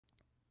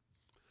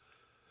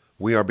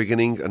We are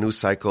beginning a new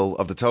cycle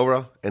of the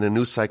Torah and a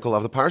new cycle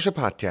of the Parsha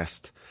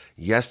Podcast.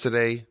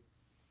 Yesterday,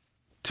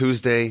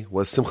 Tuesday,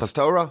 was Simchas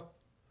Torah,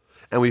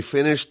 and we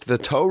finished the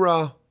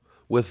Torah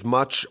with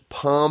much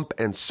pomp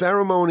and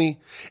ceremony,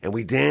 and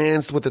we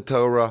danced with the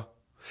Torah,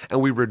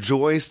 and we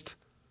rejoiced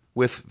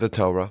with the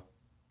Torah.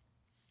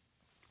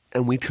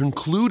 And we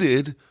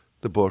concluded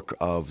the book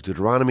of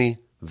Deuteronomy,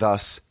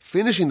 thus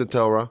finishing the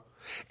Torah,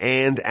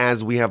 and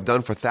as we have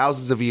done for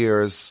thousands of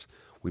years,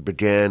 we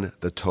began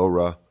the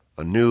Torah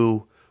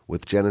anew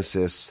with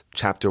Genesis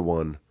chapter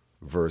 1,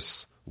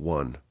 verse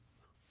 1.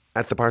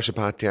 At the Parsha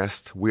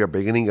Podcast, we are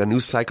beginning a new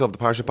cycle of the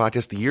Parsha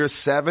Podcast, the year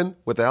 7,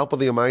 with the help of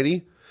the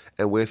Almighty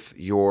and with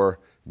your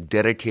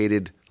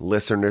dedicated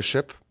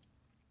listenership.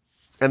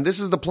 And this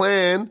is the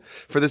plan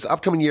for this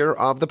upcoming year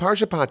of the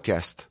Parsha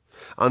Podcast.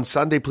 On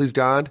Sunday, please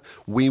God,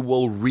 we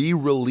will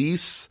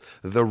re-release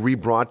the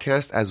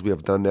rebroadcast as we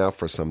have done now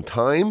for some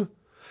time.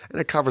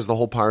 And it covers the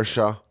whole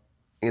Parsha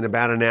in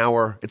about an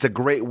hour. It's a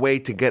great way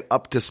to get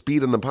up to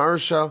speed on the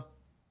Parsha,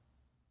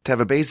 to have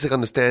a basic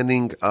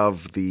understanding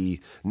of the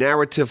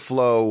narrative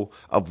flow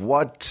of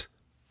what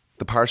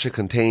the Parsha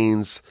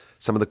contains,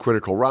 some of the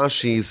critical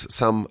Rashis,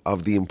 some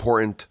of the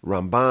important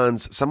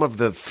Rambans, some of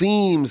the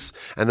themes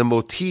and the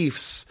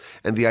motifs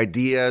and the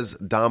ideas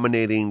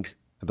dominating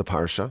the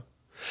Parsha.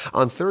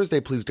 On Thursday,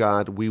 please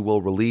God, we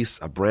will release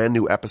a brand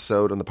new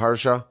episode on the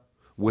Parsha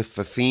with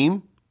the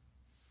theme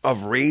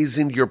of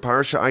raising your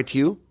Parsha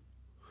IQ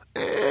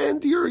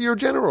and your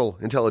general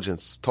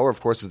intelligence. Torah, of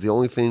course, is the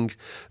only thing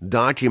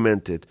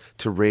documented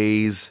to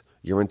raise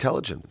your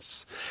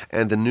intelligence.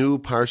 And the new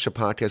Parsha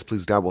Podcast,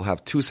 please God, will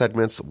have 2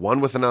 segments, one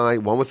with an I,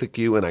 one with a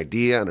Q, an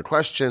idea and a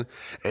question,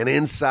 an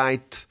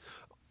insight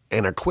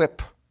and a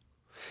quip,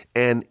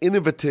 an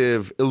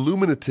innovative,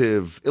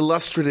 illuminative,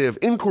 illustrative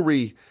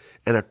inquiry,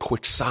 and a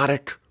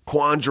quixotic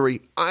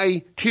quandary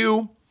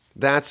IQ.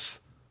 That's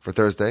for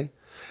Thursday.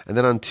 And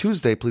then on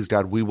Tuesday, please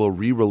God, we will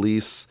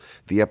re-release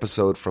the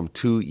episode from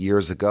 2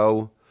 years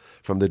ago,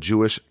 from the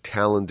Jewish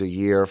calendar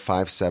year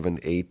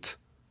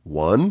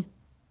 5781.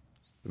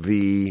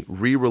 The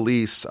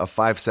re-release of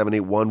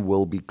 5781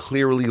 will be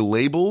clearly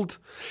labeled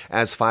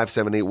as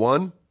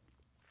 5781.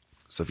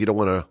 So if you don't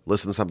want to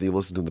listen to something you've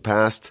listened to in the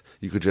past,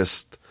 you could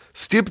just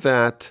skip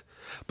that.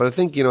 But I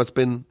think, it's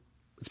been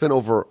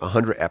over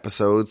 100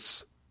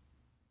 episodes,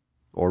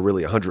 or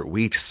really 100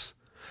 weeks,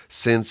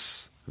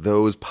 since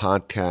those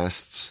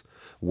podcasts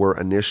were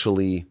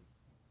initially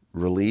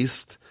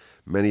released.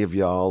 Many of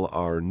y'all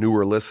are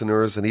newer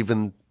listeners, and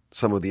even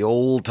some of the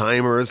old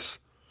timers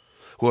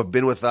who have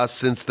been with us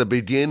since the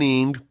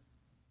beginning.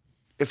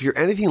 If you're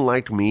anything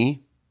like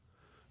me,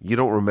 you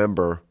don't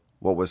remember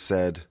what was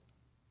said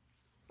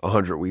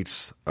 100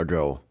 weeks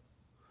ago.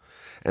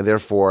 And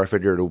therefore, I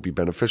figured it would be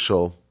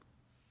beneficial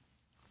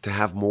to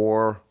have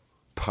more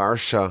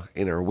Parsha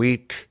in our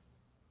week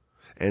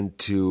and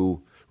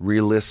to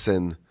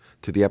re-listen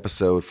to the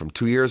episode from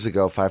 2 years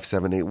ago,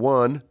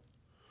 5781,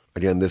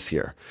 again this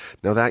year.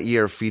 Now that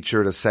year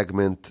featured a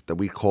segment that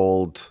we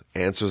called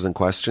Answers and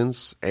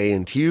Questions, A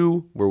and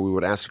Q, where we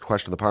would ask a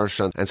question of the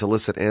Parsha and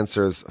solicit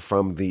answers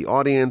from the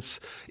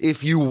audience.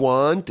 If you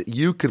want,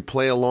 you could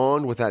play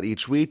along with that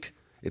each week.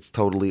 It's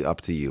totally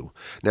up to you.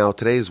 Now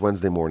today is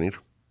Wednesday morning,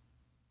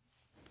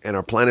 and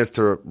our plan is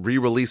to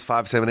re-release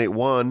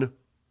 5781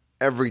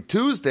 every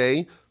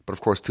Tuesday, but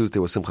of course Tuesday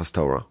was Simchas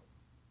Torah.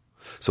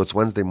 So it's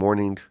Wednesday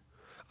morning.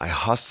 I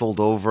hustled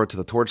over to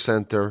the Torch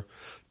Center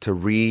to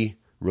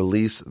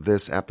re-release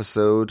this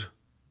episode.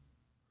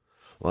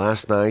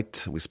 Last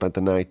night, we spent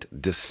the night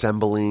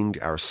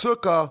disassembling our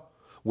sukkah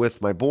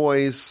with my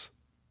boys.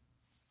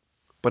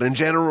 But in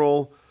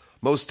general,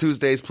 most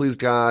Tuesdays, please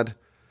God,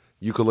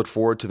 you can look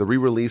forward to the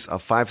re-release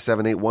of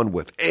 5781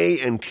 with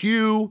A and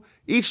Q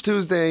each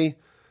Tuesday.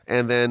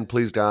 And then,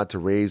 please God, to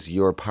raise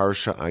your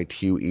Parsha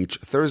IQ each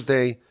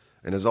Thursday.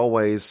 And as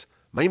always,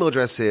 my email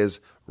address is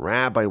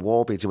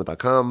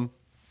rabbiwolp@gmail.com.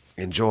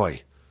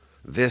 Enjoy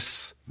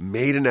this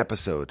maiden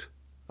episode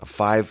of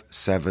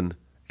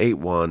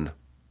 5781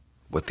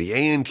 with the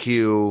A and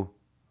Q.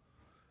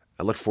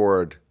 I look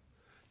forward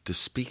to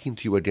speaking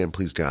to you again,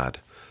 please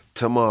God,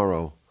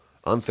 tomorrow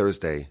on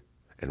Thursday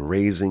and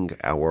raising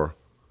our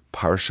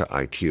Parsha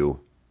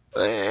IQ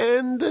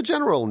and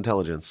general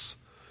intelligence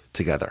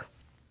together.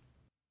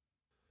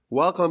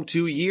 Welcome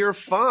to year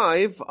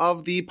 5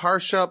 of the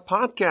Parsha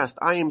Podcast.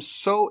 I am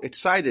so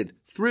excited,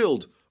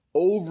 thrilled,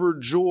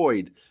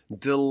 overjoyed,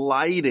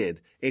 delighted,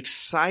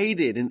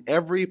 excited in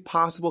every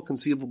possible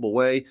conceivable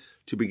way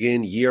to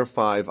begin year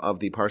 5 of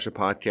the Parsha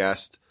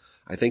Podcast.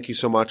 I thank you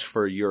so much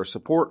for your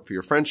support, for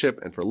your friendship,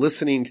 and for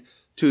listening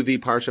to the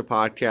Parsha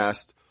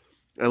Podcast.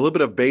 And a little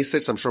bit of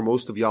basics. I'm sure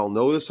most of y'all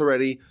know this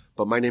already,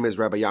 but my name is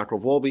Rabbi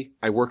Yaakov Wolbe.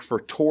 I work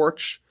for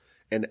Torch,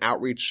 an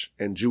outreach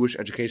and Jewish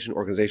education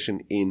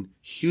organization in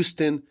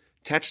Houston,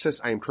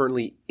 Texas. I am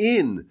currently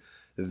in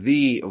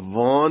the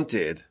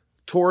vaunted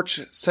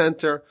Torch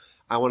Center.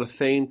 I want to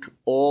thank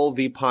all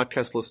the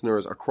podcast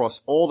listeners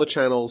across all the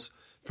channels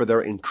for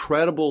their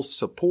incredible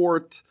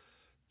support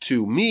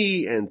to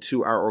me and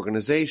to our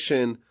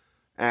organization.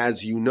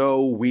 As you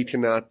know, we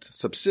cannot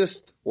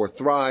subsist or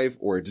thrive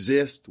or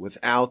exist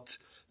without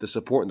the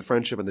support and the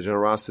friendship and the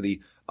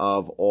generosity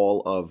of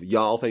all of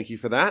y'all. Thank you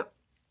for that.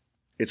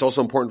 It's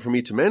also important for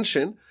me to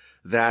mention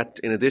that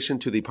in addition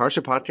to the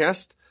Parsha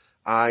Podcast,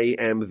 I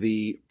am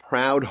the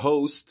proud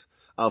host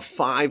of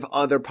 5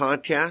 other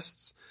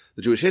podcasts.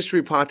 The Jewish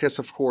History Podcast,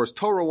 of course,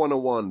 Torah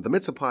 101, the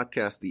Mitzvah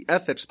Podcast, the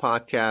Ethics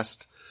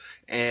Podcast,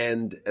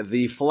 and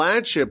the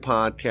flagship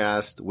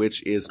podcast,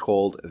 which is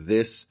called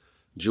This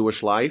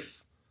Jewish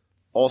Life.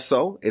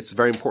 Also, it's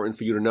very important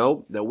for you to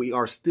know that we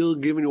are still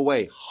giving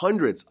away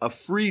hundreds of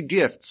free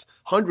gifts,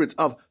 hundreds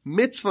of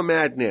mitzvah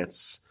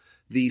magnets,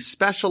 the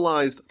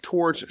specialized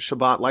Torch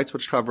Shabbat light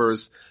switch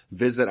covers.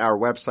 Visit our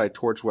website,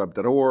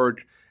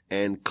 torchweb.org,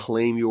 and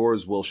claim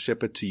yours. We'll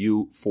ship it to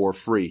you for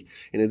free.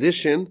 In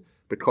addition,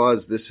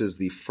 because this is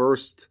the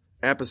first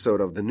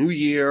episode of the new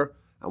year,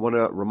 I want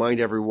to remind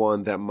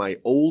everyone that my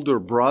older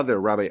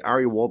brother, Rabbi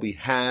Ari Wolbe,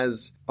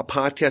 has a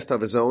podcast of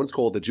his own. It's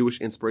called the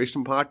Jewish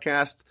Inspiration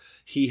Podcast.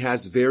 He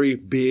has very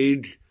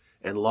big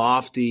and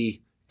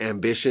lofty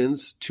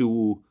ambitions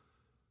to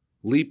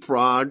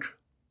leapfrog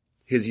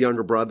his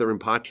younger brother in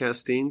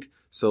podcasting.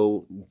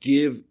 So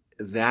give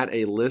that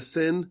a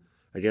listen.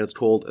 Again, it's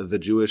called the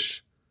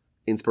Jewish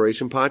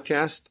Inspiration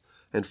Podcast.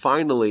 And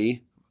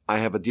finally, I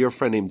have a dear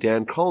friend named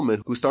Dan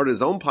Coleman who started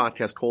his own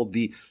podcast called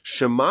the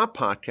Shema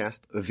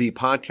Podcast, the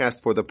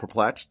podcast for the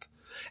perplexed.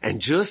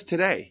 And just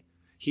today,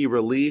 he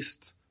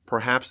released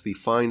perhaps the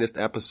finest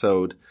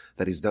episode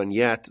that he's done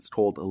yet. It's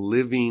called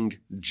Living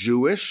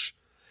Jewish,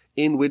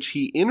 in which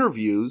he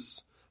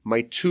interviews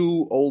my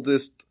 2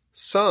 oldest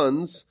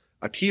sons,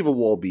 Akiva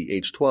Wolbe,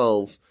 age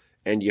 12,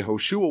 and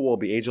Yehoshua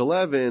Wolbe, age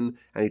 11,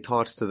 and he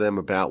talks to them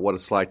about what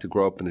it's like to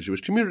grow up in a Jewish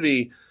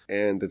community.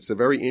 And it's a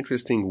very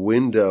interesting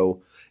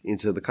window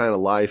into the kind of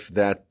life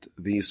that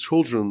these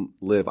children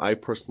live. I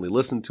personally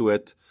listen to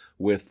it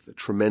with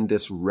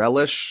tremendous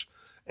relish,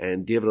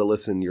 and give it a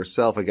listen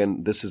yourself.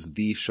 Again, this is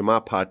the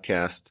Shema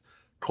Podcast,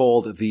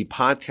 called the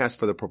Podcast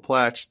for the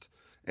Perplexed,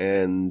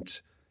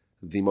 and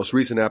the most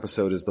recent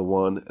episode is the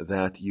one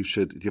that you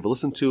should give a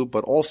listen to,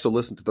 but also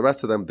listen to the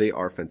rest of them. They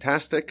are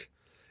fantastic.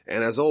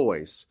 And as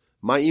always,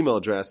 my email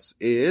address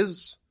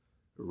is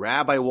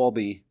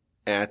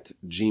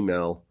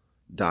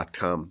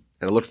rabbiwolbe@gmail.com.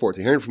 And I look forward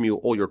to hearing from you,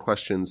 all your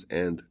questions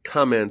and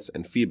comments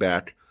and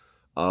feedback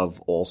of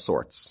all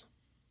sorts.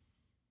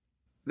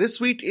 This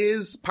week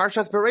is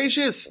Parsha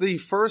Bereishis, the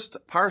first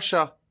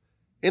Parsha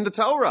in the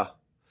Torah,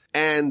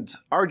 and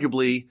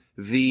arguably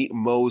the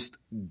most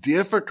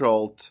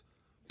difficult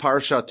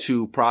Parsha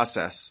to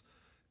process.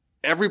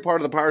 Every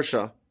part of the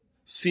Parsha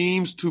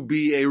seems to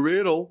be a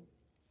riddle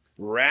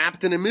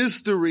wrapped in a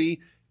mystery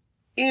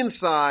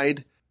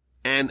inside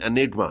an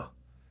enigma.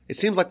 It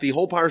seems like the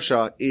whole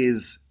Parsha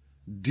is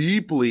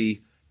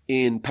deeply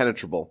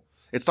impenetrable.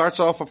 It starts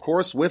off, of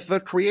course, with the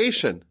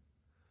creation.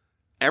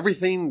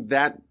 Everything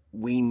that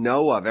we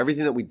know of,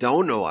 everything that we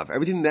don't know of,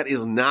 everything that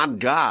is not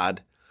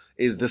God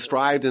is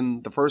described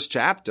in the first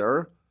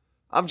chapter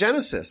of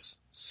Genesis.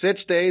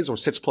 6 days or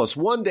 6 plus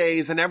 1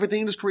 days and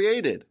everything is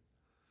created.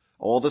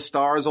 All the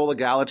stars, all the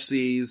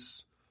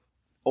galaxies,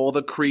 all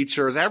the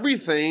creatures,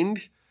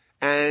 everything.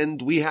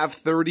 And we have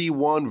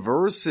 31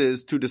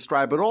 verses to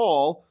describe it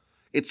all.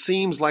 It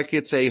seems like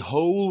it's a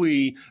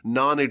wholly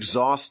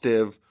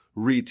non-exhaustive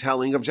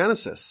retelling of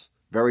Genesis.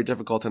 Very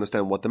difficult to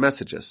understand what the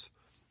message is.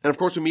 And of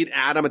course, we meet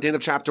Adam at the end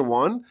of chapter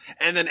 1,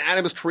 and then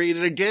Adam is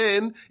created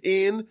again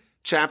in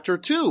chapter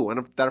 2.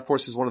 And that, of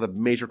course, is one of the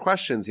major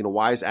questions.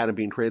 Why is Adam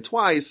being created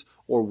twice?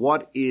 Or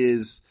what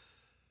is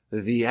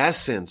the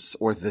essence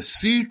or the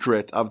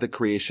secret of the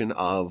creation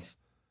of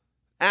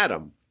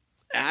Adam?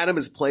 Adam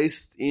is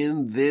placed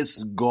in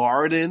this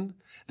garden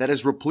that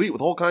is replete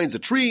with all kinds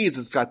of trees.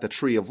 It's got the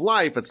tree of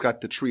life. It's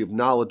got the tree of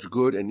knowledge,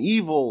 good and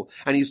evil.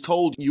 And he's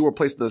told, you were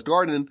placed in this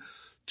garden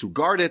to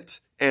guard it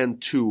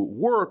and to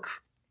work.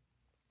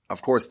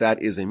 Of course,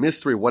 that is a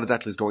mystery. What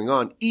exactly is going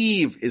on?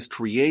 Eve is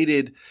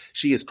created.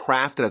 She is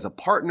crafted as a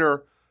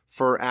partner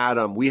for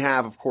Adam. We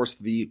have, of course,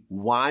 the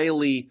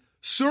wily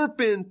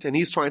serpent, and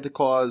he's trying to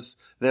cause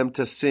them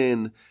to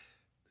sin.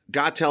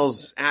 God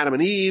tells Adam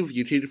and Eve,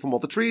 you can eat from all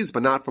the trees,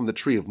 but not from the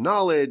tree of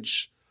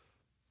knowledge.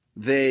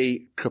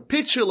 They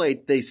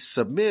capitulate. They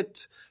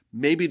submit.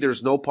 Maybe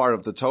there's no part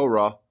of the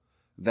Torah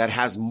that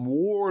has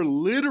more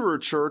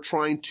literature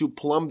trying to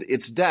plumb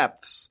its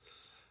depths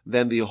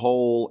than the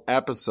whole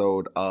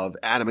episode of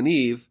Adam and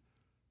Eve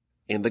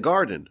in the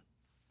garden.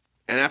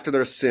 And after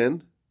their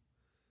sin,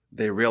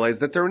 they realize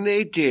that they're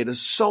naked.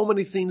 There's so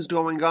many things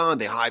going on.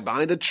 They hide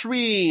behind the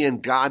tree,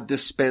 and God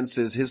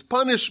dispenses his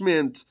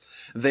punishment.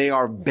 They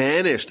are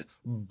banished,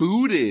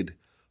 booted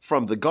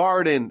from the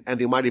garden, and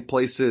the Almighty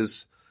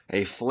places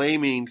a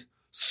flaming,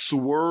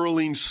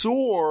 swirling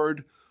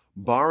sword,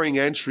 barring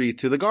entry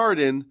to the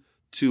garden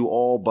to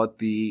all but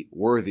the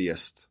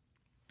worthiest.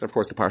 And of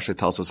course, the Parsha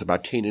tells us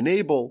about Cain and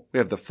Abel. We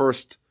have the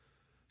first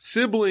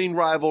sibling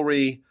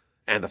rivalry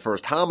and the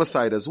first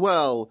homicide as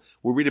well.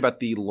 We read about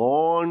the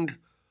long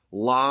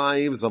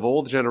lives of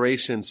all the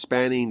generations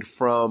spanning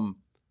from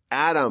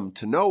Adam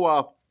to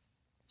Noah.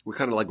 We're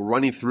kind of like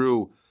running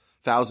through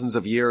thousands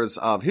of years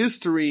of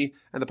history,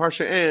 and the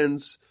Parsha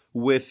ends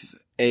with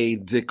a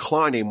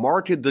decline, a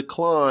marked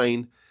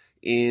decline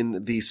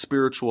in the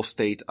spiritual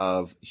state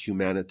of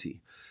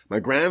humanity. My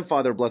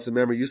grandfather, blessed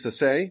memory, used to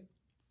say,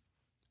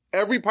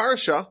 every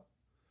Parsha,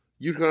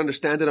 you can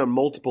understand it on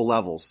multiple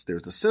levels.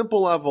 There's the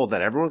simple level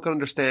that everyone can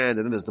understand,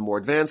 and then there's the more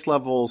advanced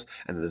levels,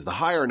 and then there's the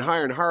higher and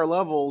higher and higher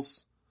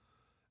levels.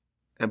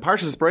 And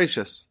Parsha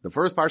Bereishis, the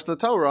first Parsha of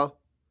the Torah,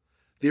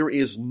 there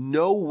is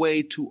no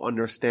way to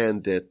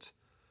understand it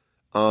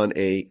on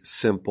a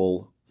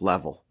simple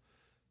level.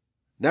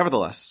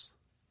 Nevertheless,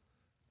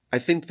 I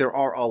think there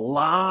are a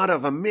lot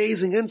of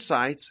amazing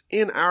insights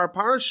in our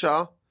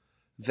Parsha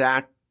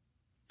that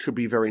could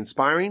be very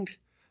inspiring,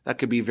 that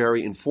could be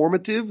very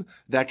informative,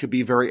 that could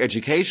be very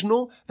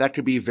educational, that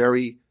could be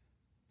very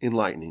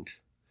enlightening.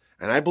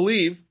 And I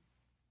believe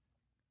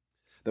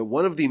that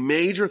one of the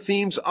major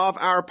themes of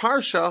our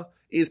Parsha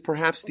is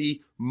perhaps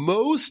the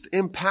most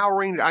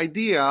empowering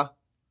idea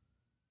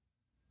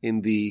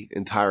in the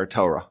entire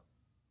Torah.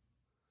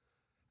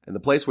 And the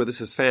place where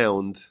this is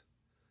found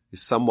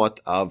is somewhat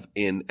of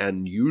an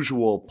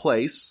unusual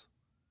place.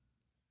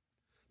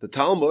 The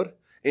Talmud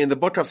in the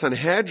book of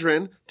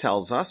Sanhedrin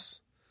tells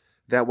us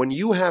that when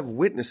you have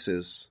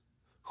witnesses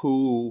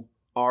who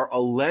are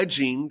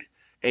alleging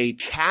a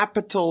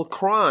capital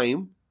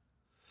crime,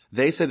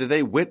 they say that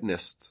they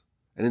witnessed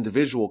an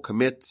individual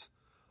commit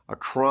a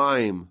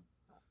crime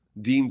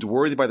deemed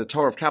worthy by the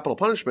Torah of capital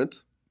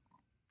punishment,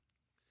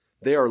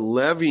 they are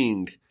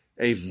levying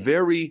a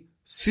very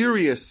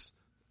serious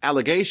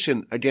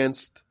allegation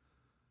against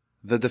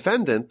the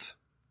defendant.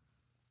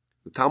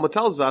 The Talmud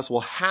tells us,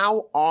 well,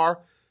 how are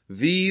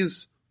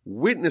these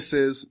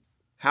witnesses,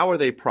 how are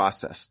they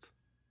processed?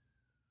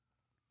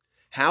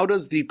 How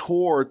does the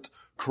court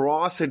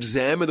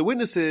cross-examine the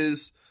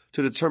witnesses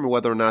to determine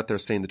whether or not they're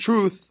saying the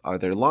truth? Are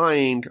they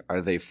lying? Are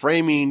they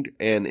framing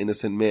an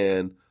innocent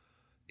man?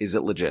 Is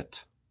it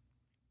legit?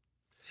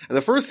 And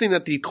the first thing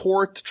that the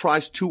court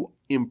tries to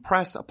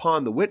impress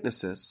upon the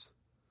witnesses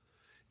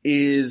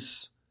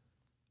is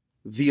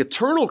the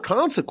eternal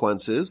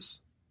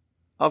consequences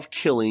of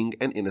killing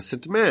an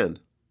innocent man.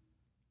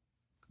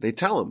 They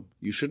tell him,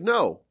 you should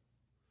know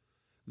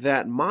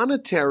that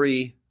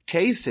monetary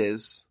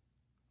cases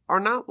are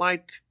not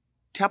like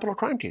capital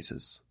crime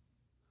cases.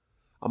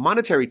 A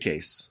monetary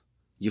case,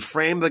 you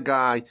frame the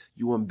guy,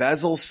 you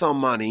embezzle some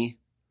money,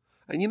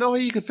 and you know how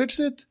you can fix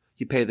it?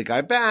 You pay the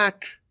guy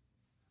back,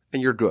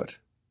 and you're good.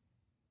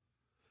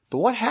 But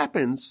what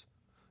happens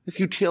if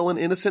you kill an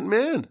innocent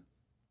man?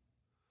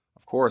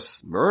 Of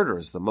course, murder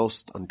is the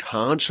most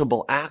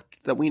unconscionable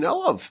act that we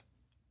know of.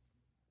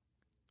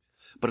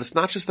 But it's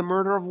not just the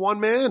murder of one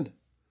man.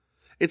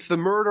 It's the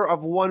murder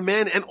of one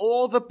man and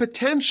all the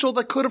potential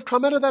that could have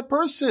come out of that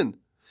person.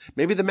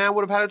 Maybe the man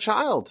would have had a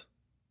child.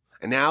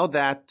 And now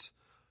that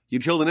you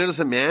killed an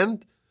innocent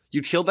man,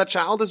 you killed that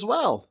child as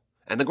well.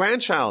 And the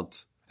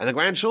grandchild. And the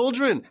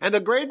grandchildren. And the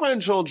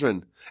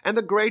great-grandchildren. And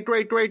the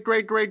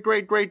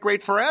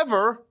great-great-great-great-great-great-great-great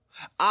forever.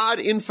 Ad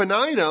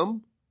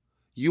infinitum.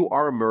 You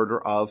are a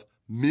murderer of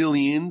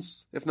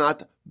millions, if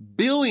not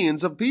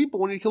billions of people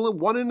when you kill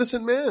one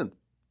innocent man.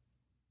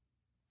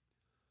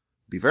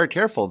 Be very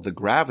careful of the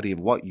gravity of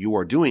what you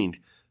are doing,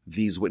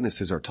 these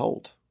witnesses are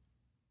told.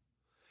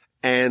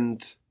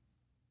 And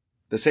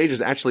the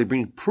sages actually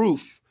bring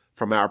proof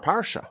from our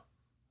Parsha.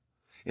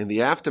 In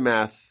the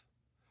aftermath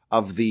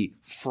of the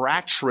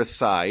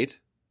fratricide,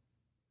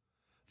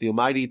 the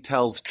Almighty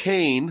tells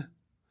Cain,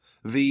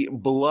 the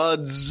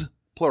bloods,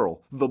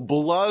 plural, the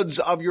bloods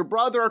of your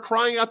brother are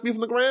crying out to me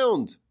from the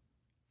ground.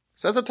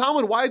 Says the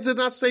Talmud, why does it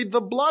not say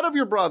the blood of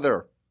your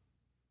brother?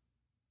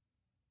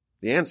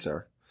 The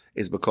answer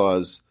is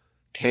because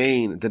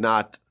Cain did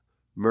not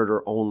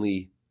murder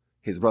only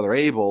his brother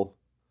Abel,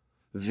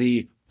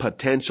 the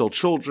potential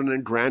children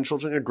and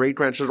grandchildren and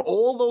great-grandchildren,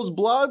 all those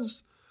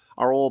bloods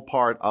are all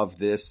part of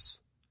this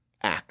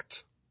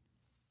act.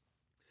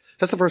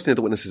 That's the first thing that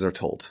the witnesses are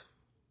told.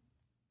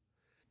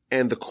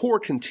 And the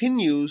court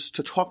continues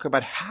to talk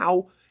about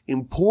how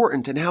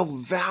important and how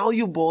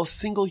valuable a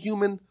single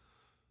human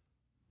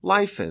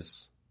life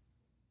is.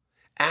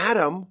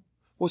 Adam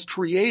was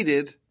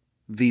created,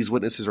 these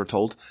witnesses are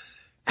told,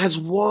 as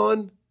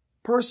one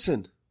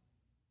person.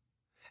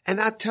 And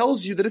that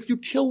tells you that if you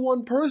kill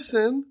one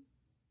person,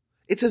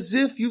 it's as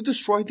if you've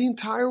destroyed the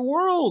entire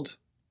world.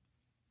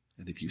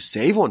 And if you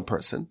save one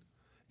person,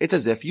 it's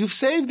as if you've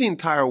saved the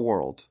entire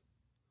world.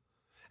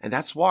 And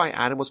that's why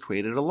Adam was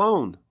created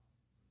alone.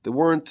 There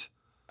weren't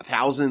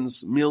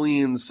thousands,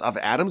 millions of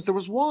Adams. There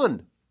was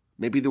one.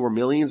 Maybe there were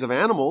millions of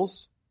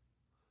animals,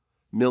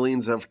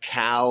 millions of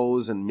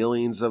cows and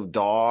millions of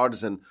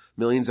dogs and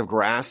millions of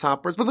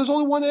grasshoppers, but there's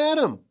only one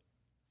Adam.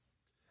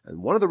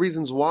 And one of the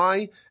reasons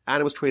why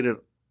Adam was created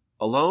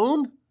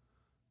alone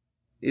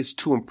is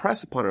to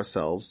impress upon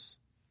ourselves,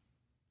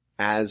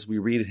 as we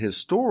read his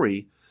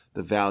story,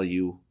 the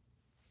value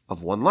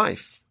of one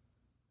life.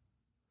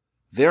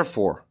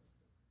 Therefore,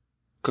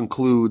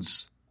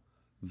 concludes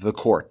the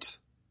court,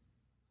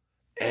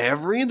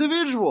 every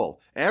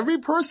individual, every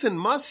person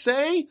must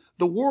say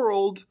the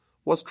world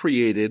was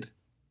created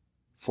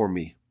for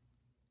me.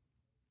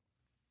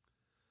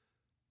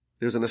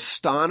 There's an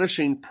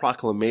astonishing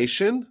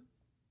proclamation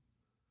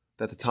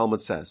that the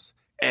Talmud says.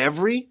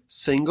 Every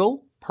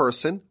single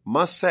person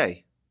must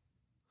say,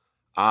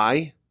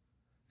 I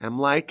am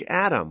like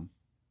Adam.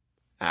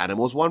 Adam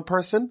was one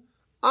person.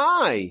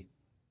 I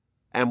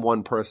am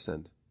one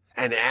person.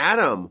 And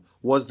Adam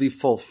was the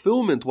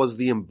fulfillment, was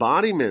the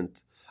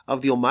embodiment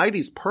of the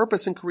Almighty's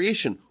purpose in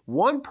creation.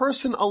 One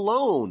person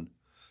alone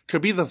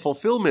could be the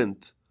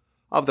fulfillment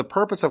of the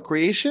purpose of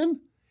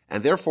creation.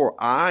 And therefore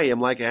I am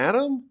like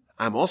Adam.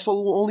 I'm also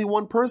only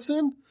one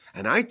person.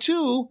 And I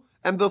too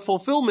am the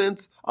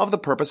fulfillment of the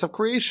purpose of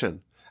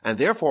creation. And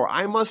therefore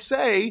I must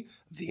say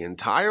the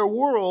entire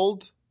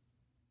world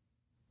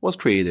was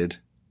created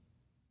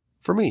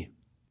for me.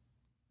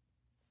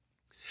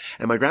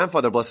 And my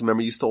grandfather, blessed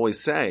memory, used to always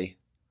say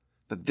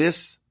that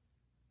this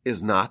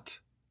is not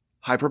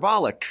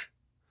hyperbolic.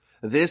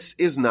 This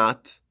is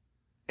not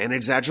an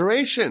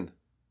exaggeration.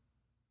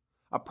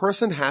 A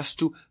person has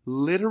to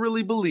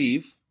literally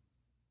believe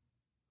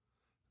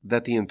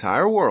that the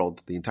entire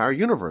world, the entire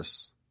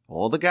universe,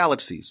 all the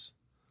galaxies,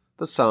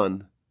 the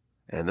sun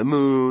and the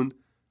moon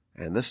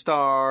and the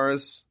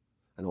stars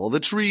and all the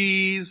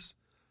trees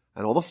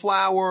and all the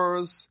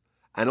flowers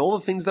and all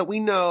the things that we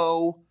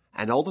know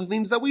and all the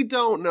things that we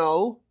don't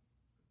know,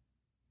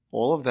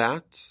 all of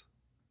that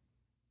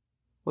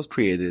was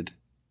created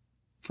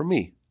for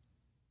me.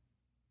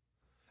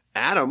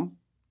 Adam,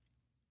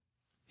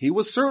 he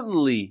was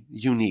certainly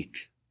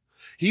unique.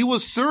 He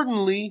was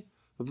certainly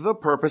the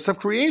purpose of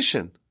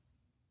creation.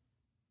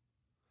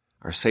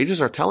 Our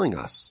sages are telling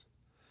us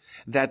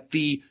that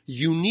the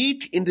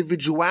unique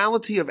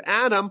individuality of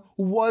Adam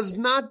was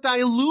not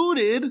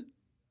diluted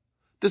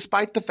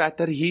despite the fact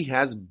that he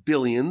has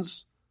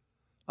billions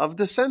of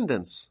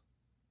descendants.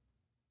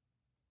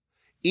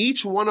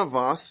 Each one of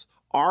us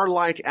are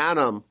like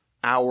Adam,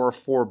 our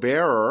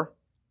forebearer,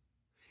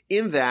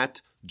 in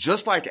that,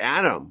 just like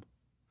Adam,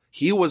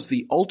 he was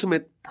the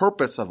ultimate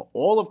purpose of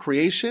all of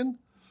creation,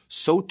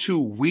 so too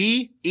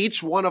we,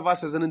 each one of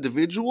us as an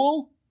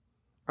individual,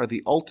 are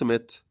the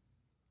ultimate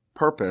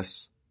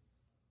purpose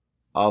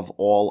of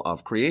all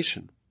of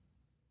creation.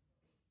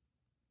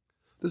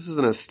 This is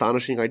an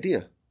astonishing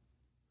idea.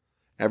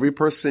 Every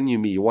person you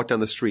meet, you walk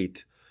down the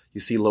street,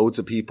 you see loads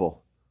of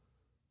people.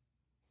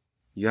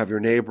 You have your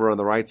neighbor on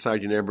the right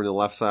side, your neighbor on the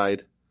left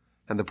side,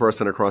 and the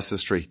person across the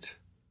street.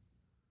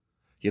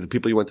 You have the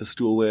people you went to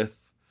school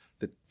with,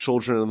 the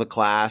children in the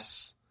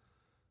class,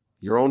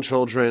 your own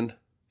children,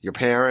 your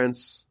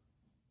parents,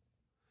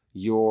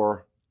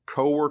 your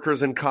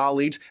co-workers and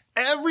colleagues.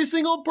 Every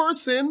single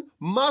person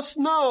must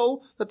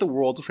know that the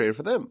world was created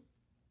for them.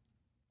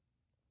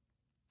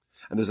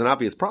 And there's an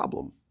obvious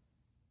problem.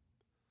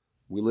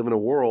 We live in a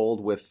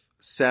world with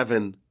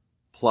 7+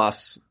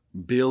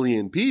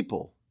 billion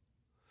people.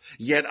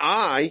 Yet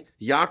I,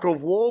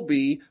 Yaakov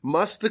Wolbe,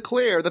 must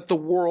declare that the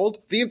world,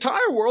 the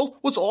entire world,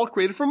 was all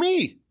created for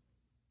me.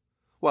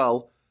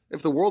 Well,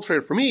 if the world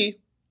created for me,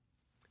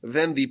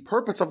 then the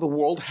purpose of the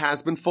world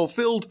has been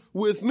fulfilled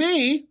with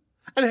me.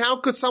 And how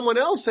could someone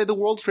else say the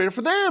world's created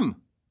for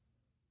them?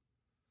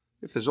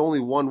 If there's only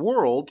one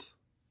world,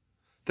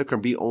 there can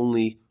be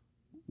only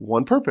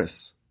one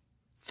purpose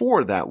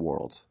for that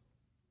world.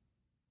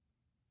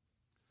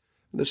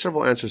 And there's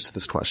several answers to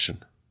this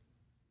question.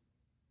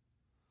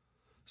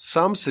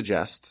 Some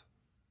suggest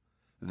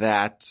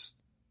that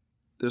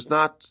there's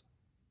not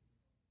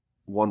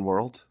one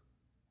world.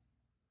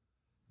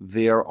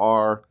 There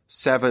are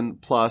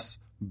 7+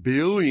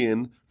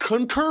 billion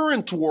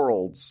concurrent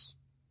worlds.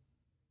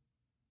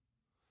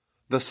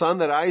 The sun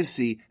that I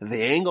see,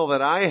 the angle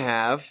that I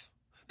have,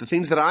 the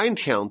things that I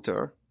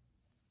encounter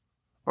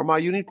are my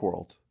unique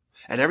world.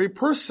 And every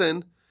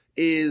person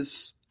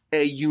is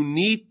a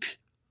unique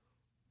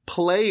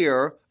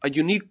player, a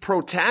unique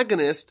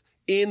protagonist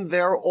in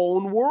their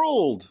own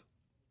world.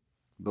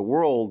 The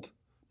world,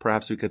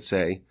 perhaps we could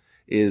say,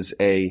 is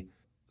a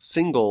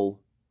single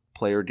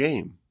player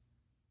game.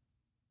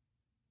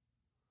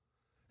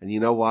 And you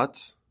know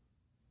what?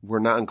 We're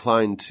not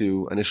inclined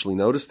to initially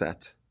notice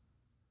that.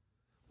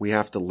 We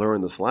have to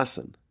learn this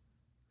lesson.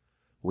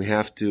 We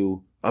have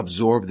to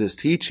absorb this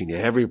teaching.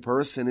 Every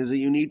person is a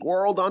unique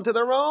world unto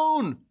their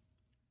own.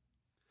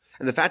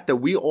 And the fact that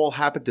we all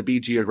happen to be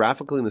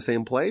geographically in the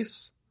same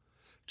place,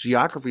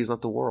 geography is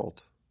not the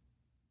world.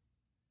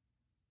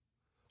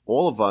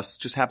 All of us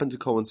just happen to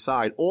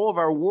coincide. All of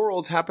our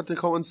worlds happen to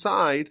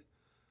coincide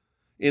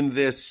in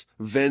this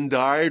Venn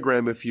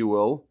diagram, if you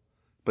will,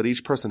 but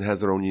each person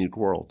has their own unique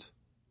world.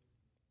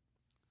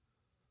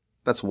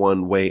 That's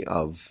one way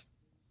of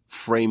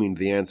framing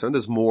the answer, and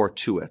there's more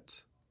to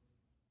it.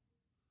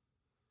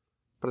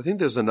 But I think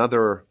there's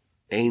another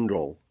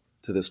angle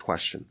to this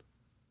question.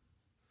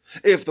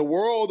 If the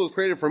world was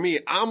created for me,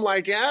 I'm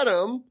like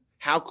Adam,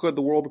 how could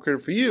the world be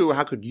created for you?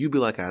 How could you be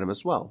like Adam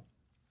as well?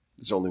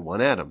 There's only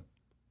one Adam.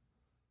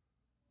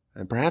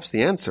 And perhaps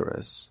the answer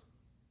is,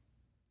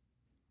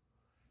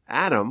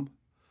 Adam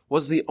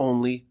was the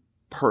only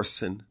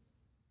person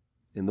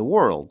in the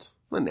world.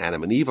 And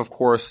Adam and Eve, of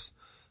course,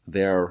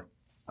 they're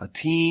a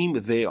team.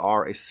 They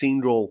are a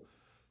single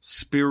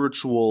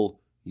spiritual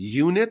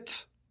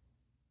unit.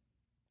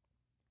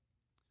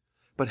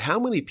 But how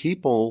many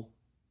people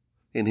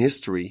in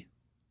history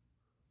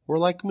were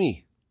like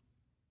me?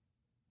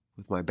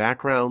 With my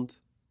background,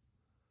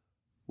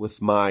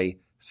 with my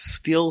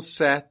skill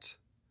set,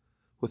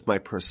 with my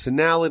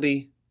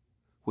personality,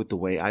 with the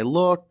way I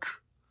look,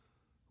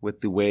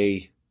 with the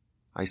way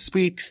I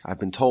speak. I've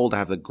been told I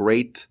have a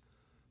great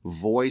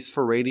voice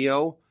for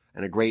radio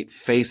and a great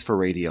face for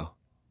radio.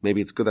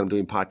 Maybe it's good that I'm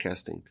doing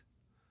podcasting.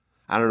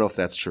 I don't know if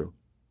that's true.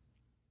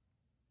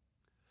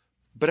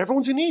 But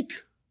everyone's unique.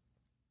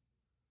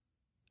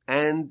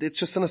 And it's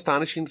just an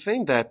astonishing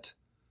thing that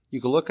you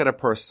can look at a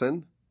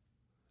person,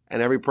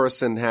 and every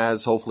person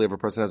has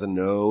a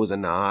nose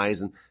and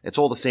eyes, and it's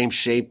all the same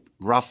shape,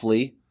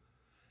 roughly.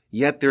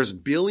 Yet there's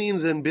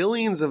billions and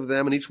billions of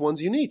them, and each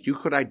one's unique. You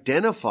could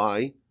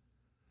identify,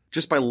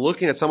 just by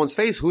looking at someone's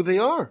face, who they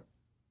are.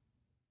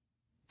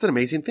 It's an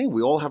amazing thing.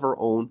 We all have our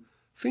own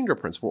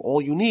fingerprints. We're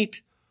all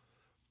unique.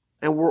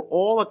 And we're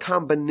all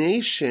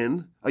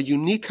a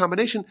unique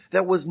combination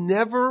that was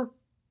never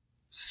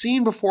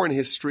seen before in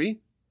history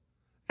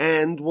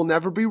and will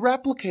never be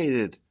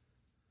replicated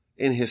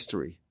in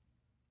history.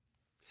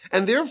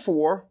 And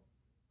therefore,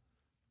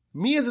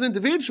 me as an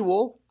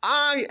individual,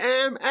 I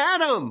am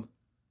Adam.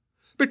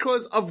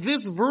 Because of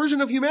this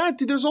version of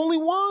humanity, there's only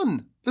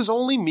one. There's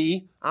only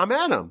me, I'm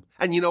Adam.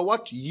 And you know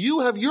what?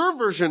 You have your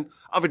version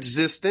of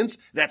existence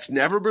that's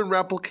never been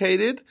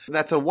replicated.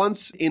 That's a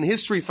once in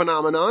history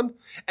phenomenon.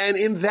 And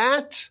in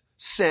that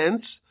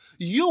sense,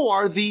 you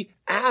are the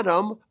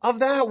Adam of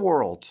that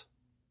world.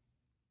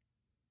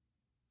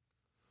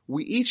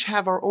 We each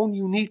have our own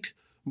unique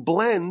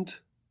blend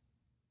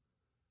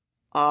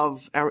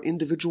of our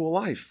individual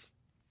life.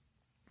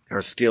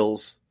 Our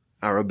skills,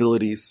 our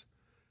abilities,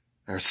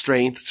 our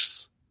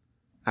strengths,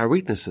 our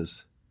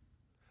weaknesses,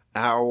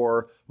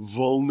 our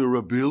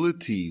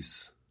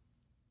vulnerabilities.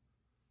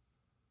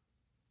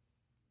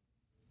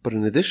 But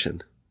in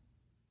addition,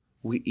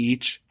 we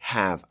each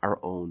have our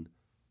own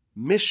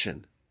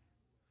mission.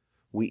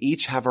 We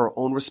each have our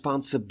own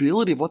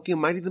responsibility of what the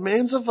Almighty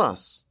demands of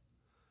us.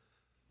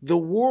 The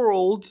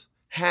world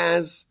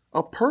has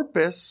a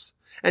purpose,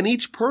 and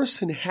each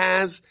person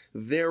has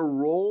their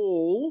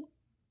role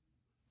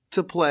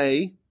to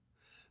play,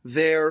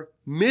 their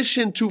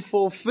mission to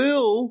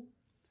fulfill,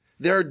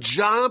 their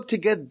job to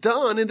get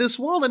done in this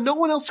world, and no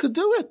one else could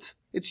do it.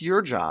 It's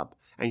your job,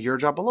 and your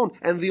job alone.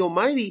 And the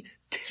Almighty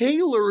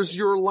tailors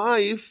your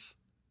life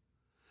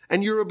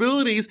and your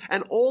abilities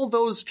and all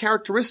those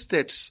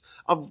characteristics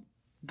of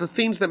the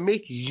things that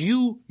make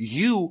you,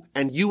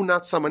 and you,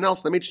 not someone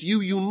else, that makes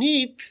you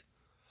unique.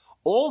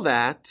 All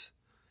that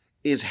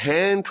is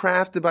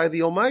handcrafted by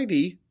the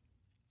Almighty,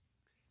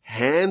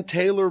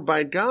 hand-tailored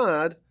by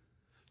God,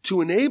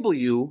 to enable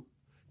you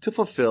to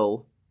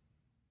fulfill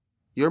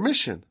your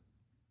mission.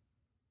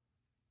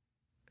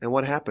 And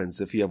what happens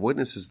if you have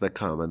witnesses that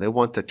come and they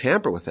want to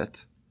tamper with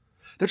it?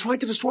 They're trying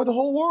to destroy the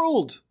whole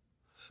world.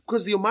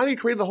 Because the Almighty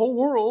created the whole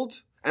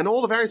world and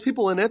all the various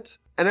people in it,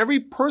 and every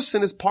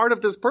person is part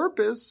of this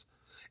purpose.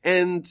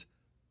 And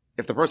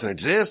if the person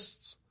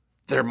exists,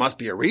 there must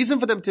be a reason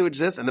for them to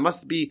exist, and there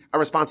must be a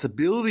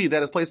responsibility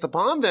that is placed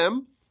upon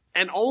them,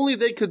 and only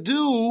they could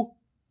do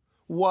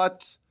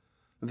what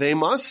they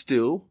must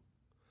do.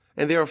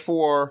 And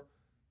therefore,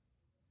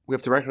 we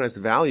have to recognize the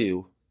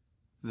value,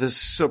 the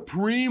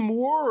supreme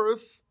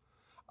worth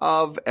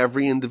of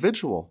every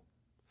individual.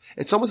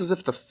 It's almost as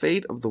if the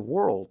fate of the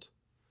world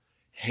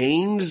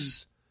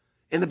hangs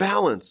in the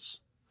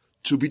balance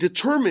to be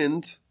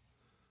determined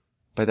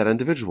by that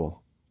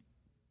individual.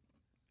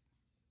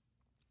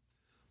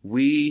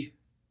 We,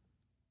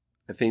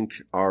 I think,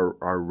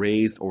 are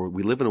raised, or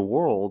we live in a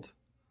world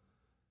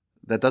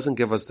that doesn't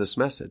give us this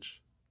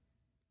message.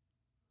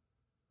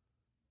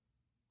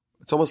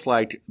 It's almost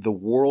like the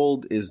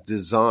world is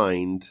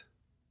designed,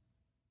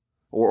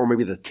 or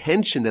maybe the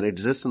tension that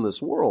exists in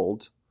this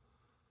world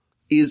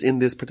is in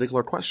this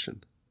particular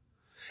question.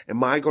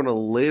 Am I going to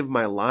live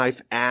my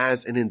life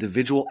as an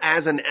individual,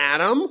 as an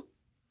Adam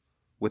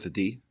with a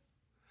D?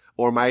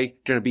 Or am I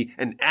going to be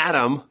an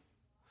Adam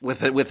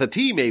with a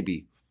T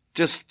maybe?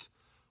 Just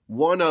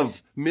one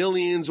of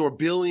millions or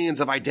billions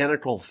of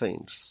identical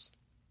things.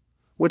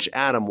 Which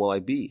Adam will I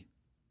be?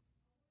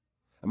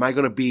 Am I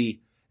going to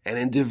be an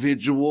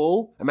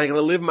individual? Am I going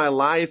to live my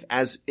life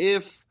as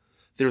if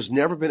there's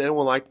never been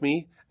anyone like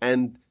me,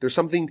 and there's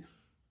something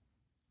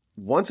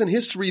once in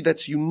history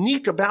that's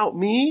unique about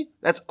me,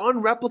 that's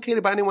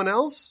unreplicated by anyone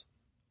else?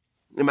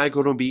 Am I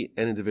going to be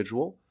an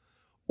individual,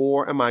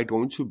 or am I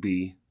going to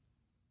be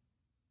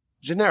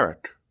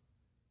generic,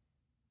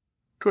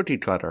 cookie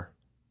cutter,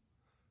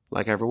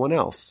 like everyone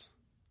else?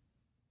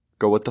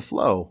 Go with the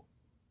flow.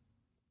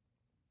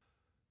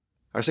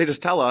 Our sages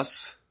tell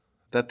us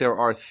that there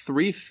are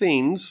 3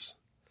 things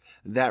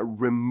that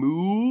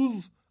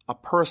remove a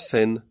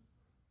person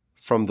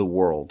from the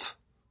world.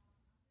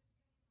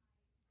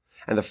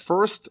 And the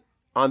first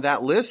on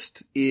that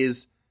list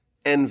is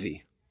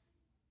envy.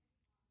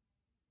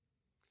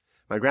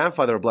 My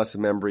grandfather of blessed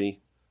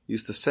memory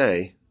used to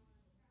say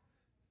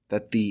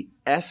that the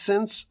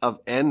essence of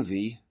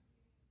envy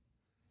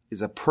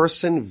is a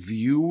person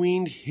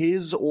viewing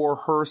his or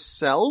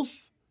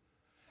herself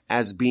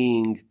as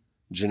being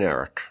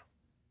generic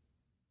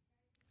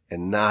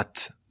and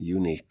not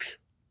unique.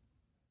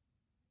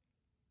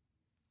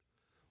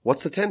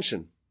 What's the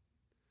tension?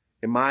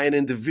 Am I an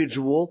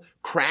individual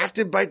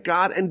crafted by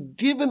God and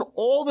given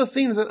all the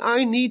things that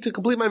I need to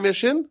complete my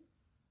mission?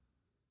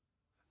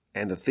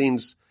 And the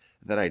things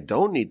that I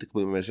don't need to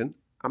complete my mission,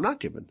 I'm not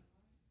given.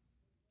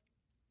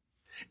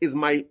 Is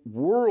my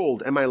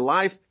world and my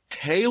life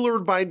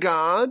tailored by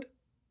God,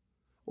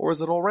 or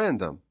is it all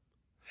random?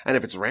 And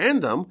if it's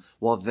random,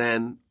 well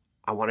then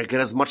I want to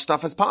get as much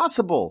stuff as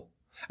possible.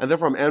 And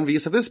therefore I'm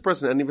envious of this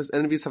person,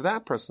 envious of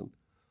that person.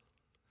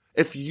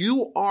 If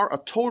you are a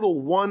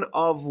total one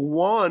of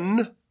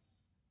one,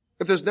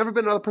 if there's never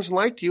been another person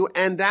like you,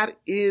 and that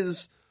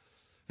is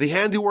the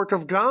handiwork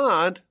of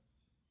God,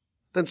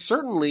 then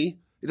certainly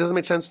it doesn't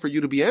make sense for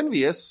you to be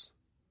envious,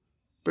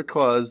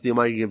 because the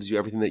Almighty gives you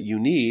everything that you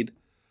need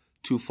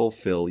to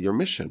fulfill your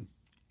mission.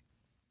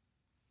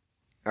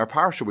 Our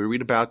Parsha, we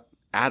read about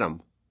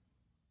Adam.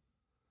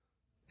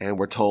 And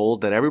we're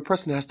told that every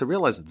person has to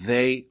realize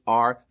they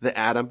are the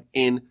Adam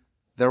in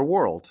their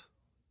world.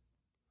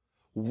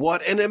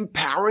 What an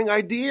empowering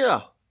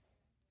idea.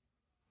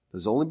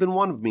 There's only been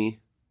one of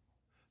me.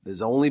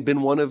 There's only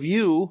been one of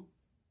you.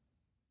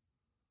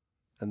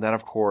 And that,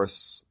 of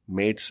course,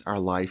 makes our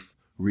life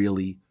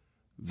really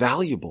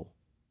valuable.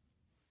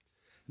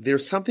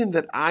 There's something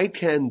that I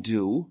can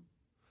do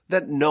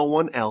that no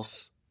one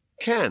else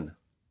can.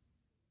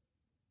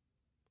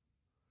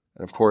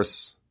 And of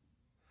course,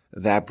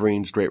 that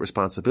brings great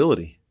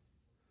responsibility.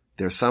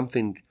 There's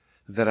something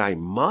that I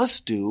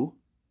must do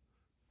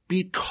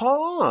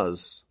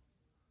because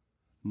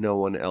no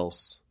one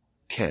else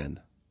can.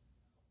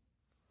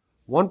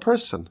 One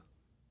person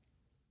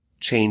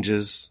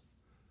changes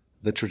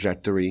the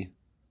trajectory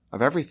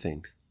of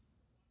everything,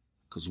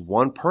 because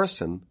one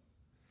person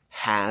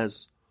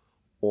has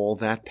all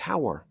that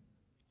power.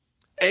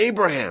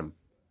 Abraham,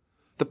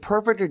 the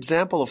perfect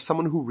example of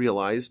someone who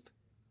realized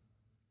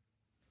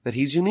that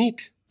he's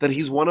unique, that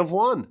he's one of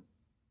one.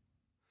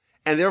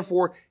 And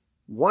therefore,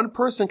 one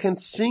person can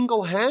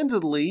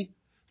single-handedly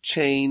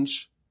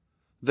change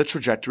the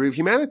trajectory of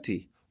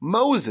humanity.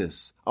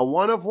 Moses, a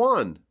one of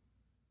one.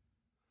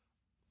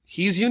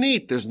 He's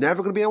unique. There's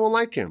never going to be anyone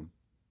like him.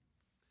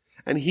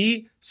 And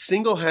he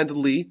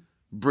single-handedly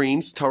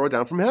brings Torah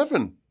down from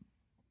heaven.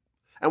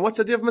 And what's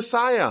the idea of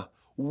Messiah?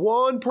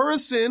 One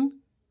person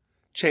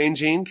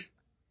changing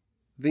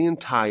the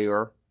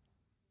entire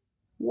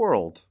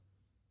world.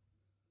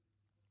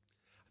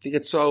 I think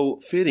it's so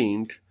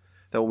fitting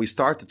that when we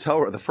start the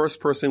Torah, the first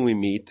person we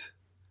meet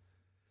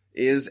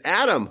is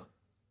Adam.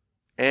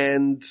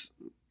 And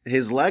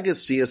his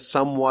legacy is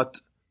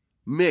somewhat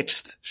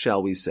mixed,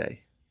 shall we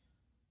say.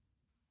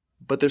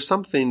 But there's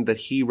something that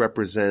he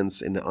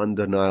represents in an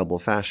undeniable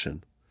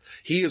fashion.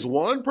 He is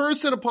one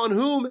person upon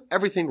whom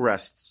everything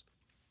rests.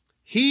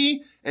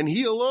 He and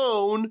he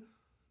alone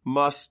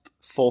must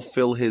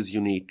fulfill his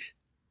unique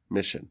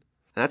mission.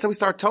 And that's how we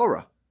start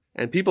Torah.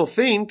 And people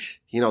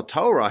think,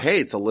 Torah, hey,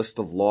 it's a list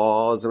of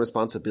laws and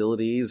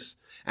responsibilities,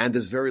 and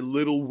there's very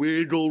little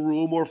wiggle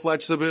room or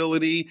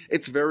flexibility.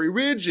 It's very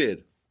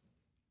rigid.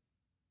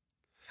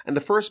 And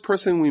the first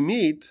person we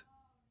meet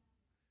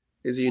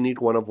is a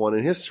unique one of one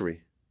in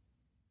history.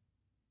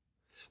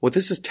 What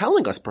this is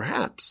telling us,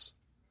 perhaps,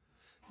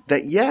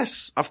 that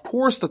yes, of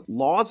course, the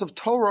laws of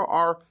Torah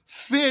are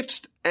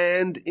fixed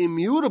and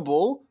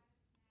immutable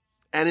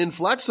and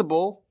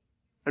inflexible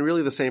and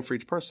really the same for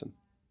each person.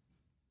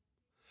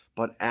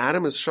 But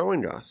Adam is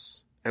showing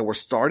us, and we're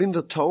starting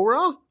the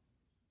Torah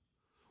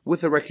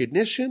with a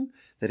recognition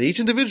that each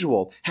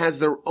individual has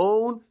their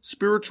own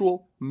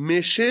spiritual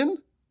mission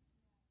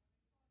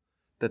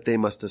that they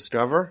must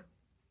discover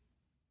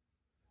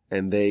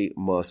and they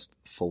must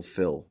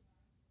fulfill.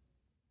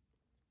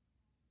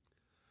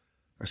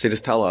 Our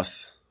sages tell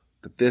us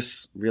that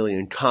this really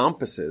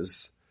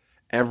encompasses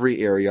every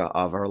area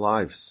of our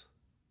lives.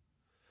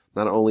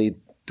 Not only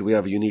do we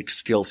have a unique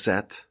skill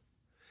set,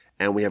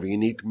 and we have a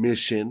unique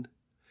mission,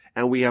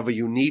 and we have a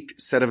unique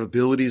set of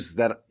abilities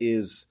that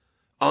is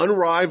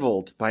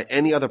unrivaled by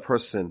any other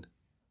person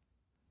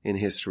in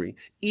history.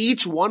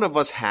 Each one of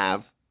us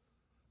have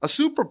a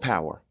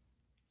superpower.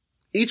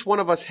 Each one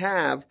of us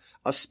have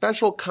a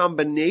special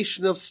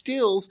combination of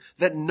skills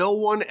that no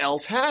one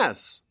else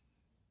has.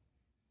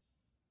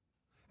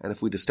 And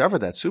if we discover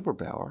that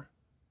superpower,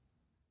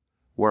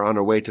 we're on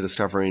our way to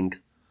discovering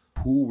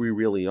who we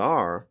really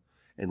are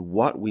and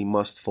what we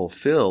must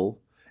fulfill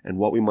and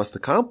what we must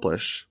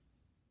accomplish.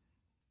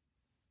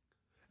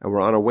 And we're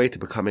on our way to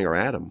becoming our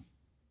Adam.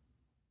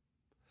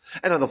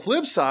 And on the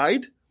flip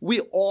side,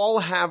 we all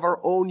have our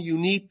own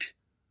unique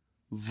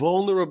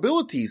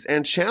vulnerabilities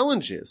and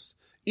challenges.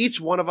 Each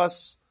one of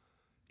us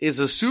is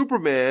a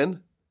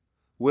Superman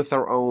with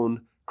our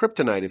own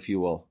kryptonite, if you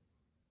will.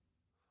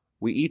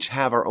 We each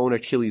have our own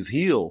Achilles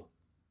heel.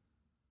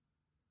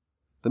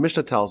 The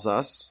Mishnah tells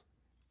us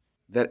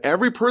that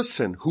every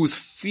person whose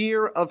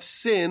fear of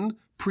sin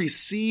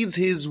precedes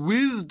his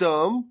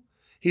wisdom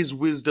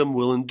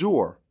will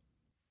endure.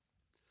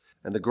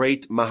 And the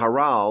great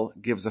Maharal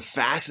gives a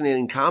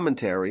fascinating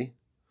commentary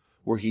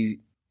where he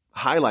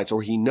highlights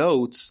or he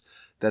notes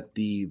that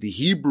the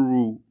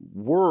Hebrew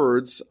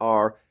words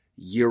are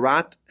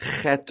yirat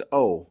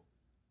chet'o,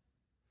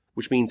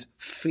 which means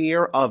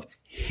fear of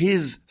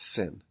his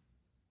sin.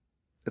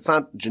 It's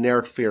not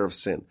generic fear of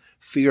sin,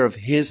 fear of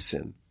his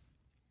sin.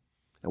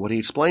 And what he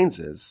explains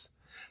is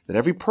that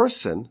every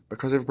person,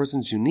 because every person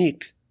is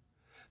unique,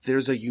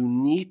 there's a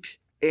unique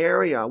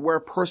area where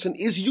a person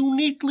is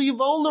uniquely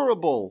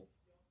vulnerable.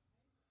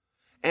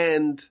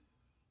 And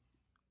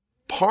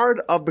part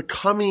of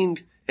becoming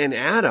an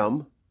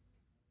Adam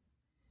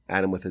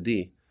with a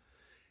D,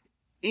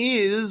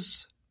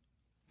 is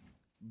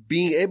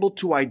being able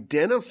to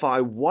identify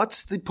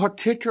what's the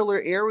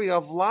particular area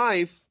of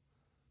life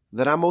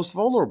that I'm most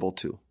vulnerable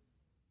to.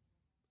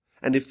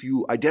 And if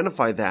you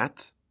identify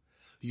that,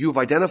 you've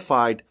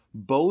identified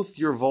both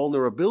your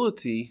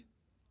vulnerability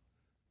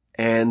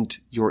and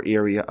your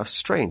area of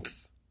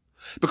strength.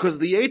 Because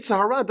the Yetzer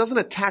Hara doesn't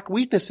attack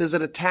weaknesses,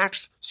 it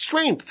attacks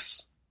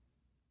strengths.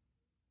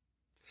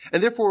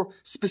 And therefore,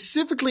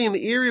 specifically in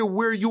the area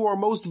where you are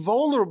most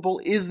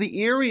vulnerable is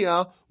the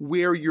area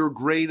where your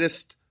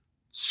greatest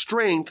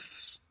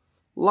strengths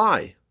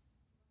lie.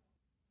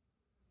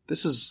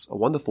 This is a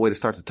wonderful way to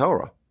start the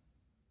Torah.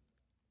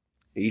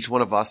 Each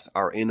one of us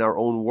are in our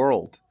own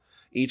world.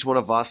 Each one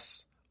of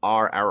us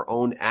are our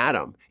own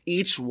Adam.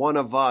 Each one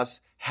of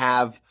us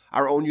have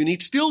our own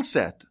unique skill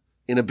set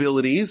in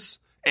abilities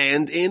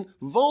and in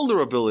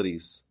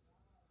vulnerabilities.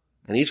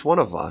 And each one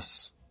of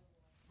us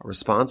are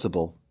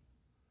responsible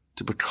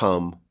to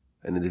become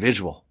an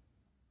individual.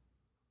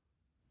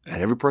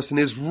 And every person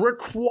is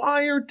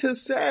required to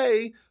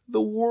say,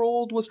 the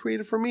world was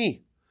created for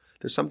me.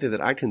 There's something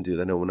that I can do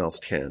that no one else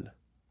can.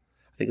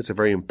 I think it's a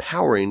very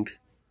empowering,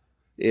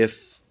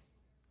 if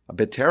a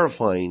bit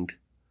terrifying,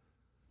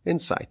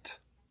 insight.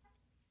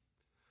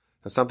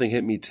 Now, something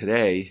hit me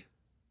today,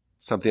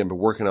 something I've been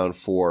working on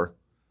for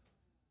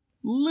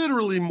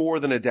literally more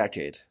than a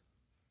decade.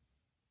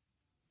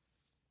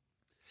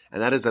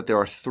 And that is that there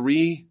are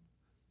three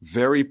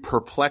very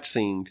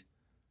perplexing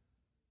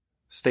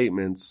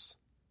statements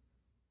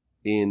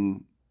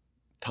in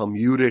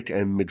Talmudic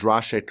and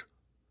Midrashic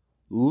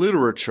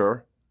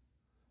literature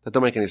that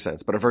don't make any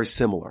sense, but are very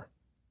similar.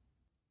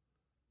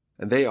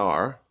 And they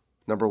are,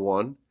 number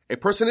one, a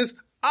person is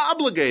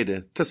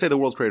obligated to say the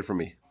world's created for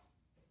me.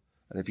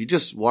 And if you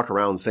just walk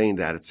around saying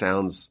that, it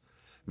sounds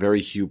very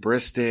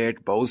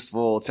hubristic,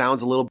 boastful. It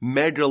sounds a little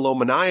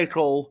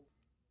megalomaniacal.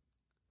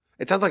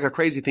 It sounds like a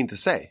crazy thing to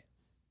say.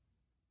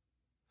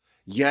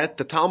 Yet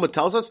the Talmud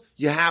tells us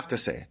you have to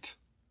say it.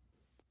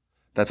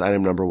 That's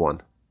item number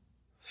one.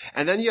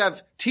 And then you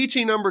have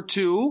teaching number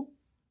two,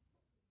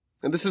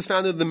 and this is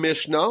found in the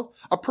Mishnah.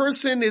 A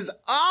person is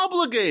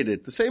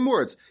obligated, the same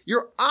words,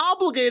 you're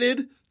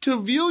obligated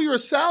to view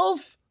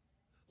yourself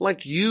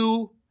like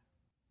you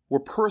were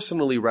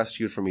personally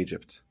rescued from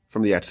Egypt,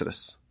 from the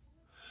Exodus.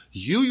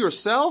 You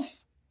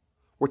yourself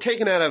were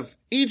taken out of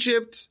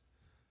Egypt,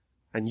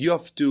 and you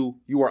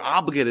are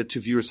obligated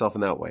to view yourself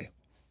in that way.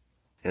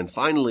 And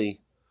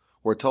finally,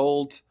 we're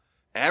told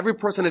every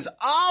person is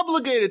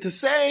obligated to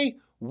say,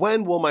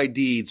 when will my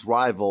deeds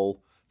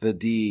rival the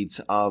deeds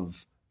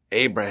of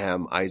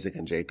Abraham, Isaac,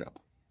 and Jacob?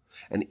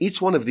 And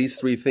each one of these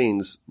three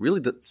things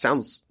really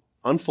sounds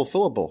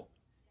unfulfillable.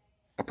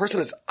 A person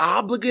is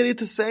obligated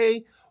to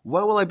say,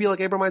 when will I be like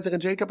Abraham, Isaac,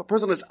 and Jacob? A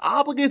person is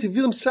obligated to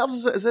view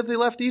themselves as if they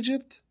left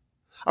Egypt.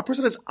 A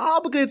person is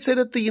obligated to say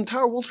that the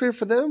entire world's created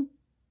for them.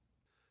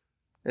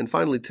 And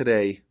finally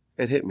today,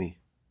 it hit me.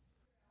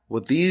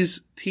 What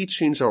these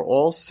teachings are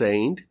all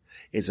saying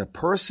is a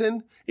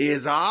person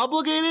is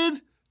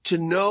obligated to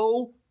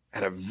know,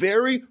 at a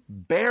very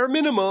bare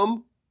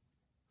minimum,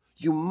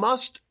 you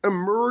must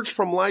emerge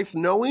from life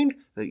knowing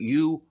that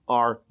you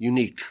are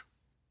unique.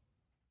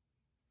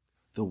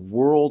 The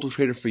world was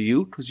created for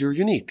you because you're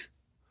unique.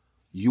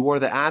 You are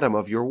the Adam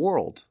of your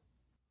world.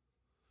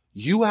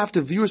 You have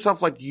to view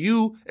yourself like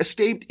you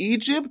escaped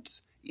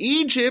Egypt.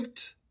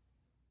 Egypt,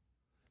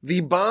 the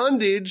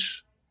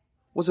bondage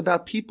was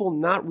about people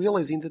not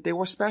realizing that they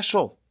were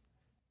special.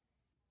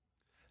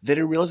 They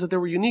didn't realize that they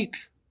were unique.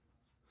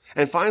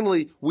 And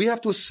finally, we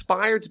have to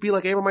aspire to be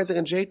like Abraham, Isaac,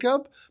 and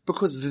Jacob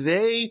because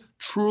they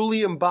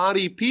truly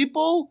embody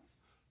people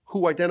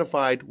who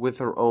identified with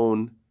their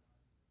own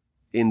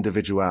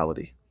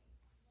individuality.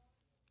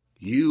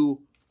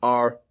 You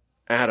are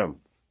Adam.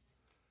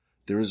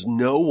 There is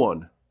no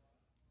one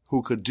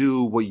who could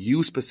do what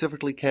you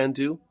specifically can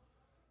do.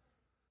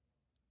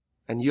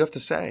 And you have to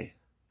say,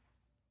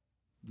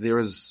 there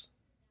is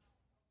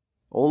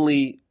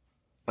only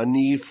a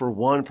need for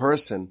one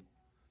person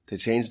to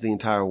change the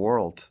entire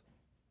world.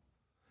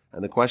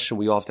 And the question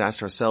we all have to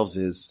ask ourselves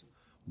is,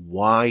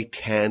 why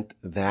can't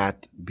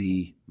that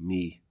be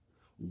me?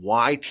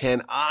 Why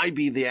can't I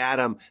be the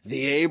Adam,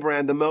 the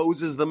Abraham, the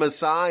Moses, the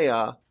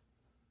Messiah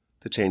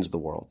to change the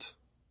world?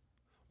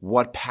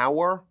 What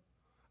power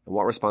and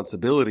what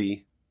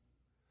responsibility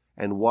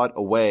and what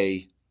a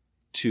way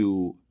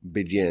to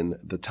begin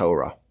the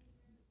Torah.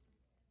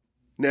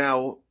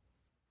 Now,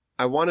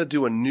 I want to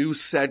do a new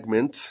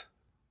segment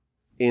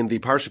in the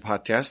Parsha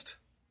Podcast.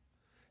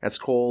 That's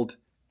called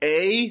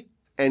A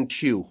and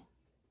Q.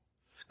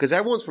 Because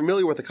everyone's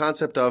familiar with the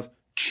concept of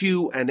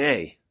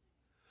Q&A,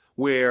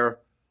 where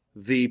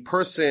the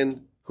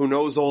person who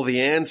knows all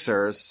the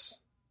answers,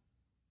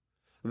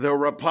 the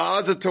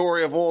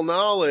repository of all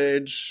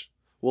knowledge,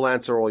 will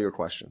answer all your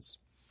questions.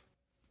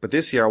 But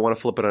this year, I want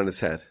to flip it on its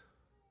head.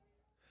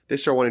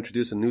 This year, I want to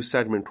introduce a new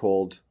segment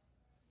called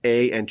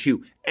A and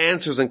Q,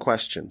 answers and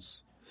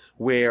questions,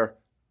 where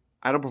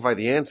I don't provide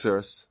the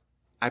answers,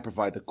 I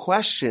provide the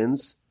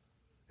questions,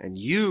 and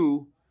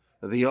you,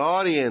 the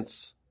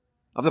audience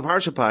of the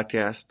Parsha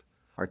Podcast,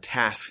 are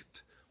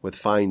tasked with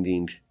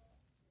finding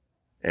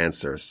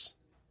answers.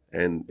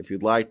 And if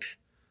you'd like,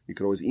 you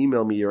can always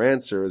email me your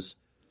answers,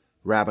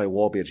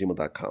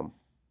 rabbiwalby@gmail.com.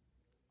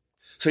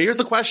 So here's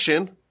the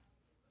question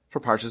for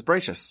Parsha's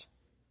Bereishis.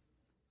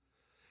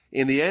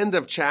 In the end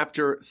of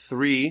chapter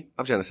 3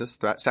 of Genesis,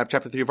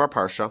 chapter 3 of our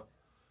Parsha,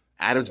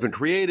 Adam's been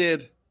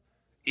created,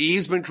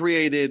 Eve's been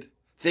created,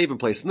 they've been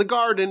placed in the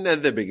garden,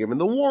 and they've been given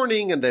the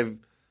warning, and they've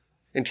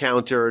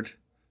encountered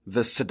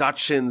the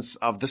seductions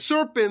of the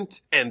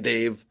serpent, and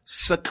they've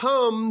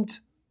succumbed,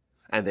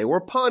 and they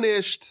were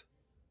punished.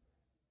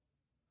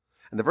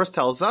 And the verse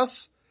tells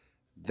us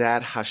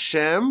that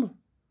Hashem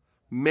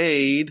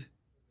made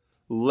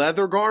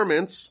leather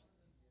garments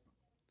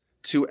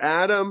to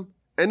Adam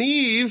and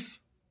Eve,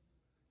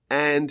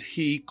 and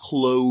he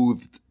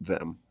clothed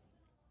them.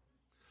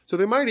 So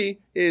the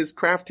Almighty is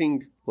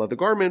crafting leather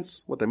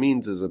garments. What that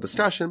means is a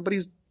discussion, but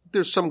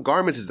there's some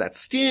garments. Is that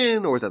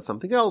skin or is that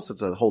something else?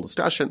 It's a whole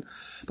discussion.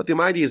 But the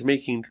Almighty is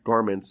making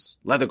garments,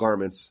 leather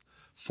garments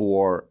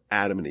for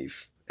Adam and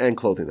Eve and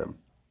clothing them.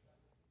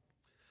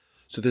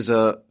 So there's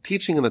a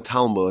teaching in the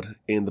Talmud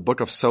in the book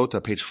of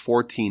Sota, page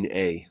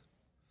 14a.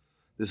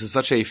 This is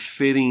such a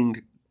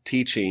fitting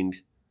teaching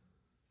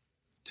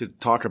to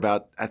talk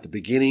about at the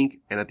beginning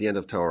and at the end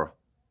of Torah.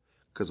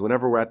 Because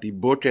whenever we're at the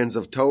bookends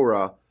of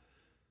Torah,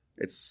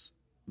 it's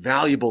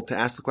valuable to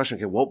ask the question,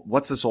 okay,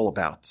 what's this all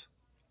about?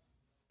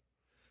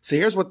 So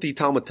here's what the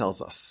Talmud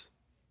tells us.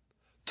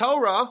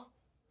 Torah,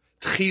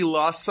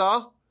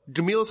 tchilasa,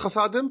 gemilas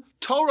chasadim,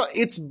 Torah,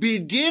 its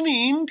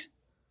beginning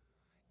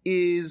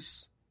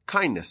is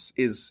kindness,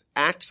 is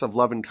acts of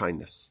love and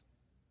kindness.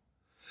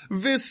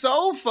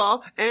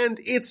 Visofa, and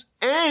its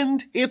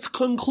end, its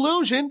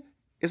conclusion,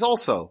 is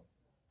also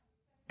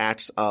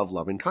acts of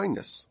love and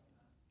kindness.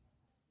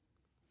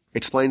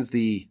 Explains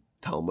the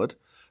Talmud,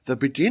 the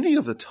beginning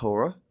of the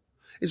Torah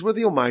is where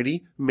the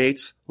Almighty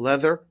makes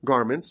leather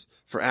garments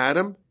for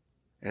Adam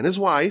and his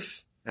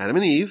wife, Adam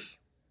and Eve,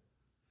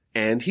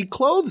 and he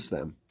clothes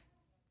them.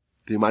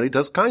 The Almighty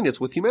does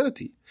kindness with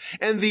humanity.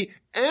 And the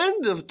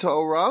end of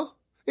Torah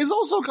is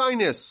also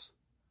kindness.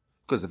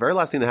 Because the very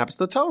last thing that happens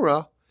to the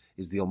Torah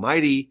is the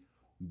Almighty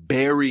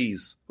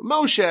buries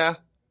Moshe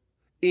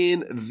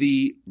in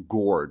the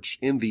gorge,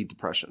 in the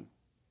depression.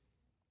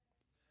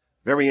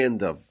 Very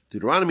end of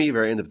Deuteronomy,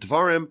 very end of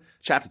Devarim,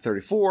 chapter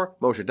 34,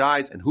 Moshe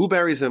dies, and who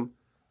buries him?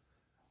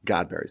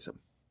 God buries him.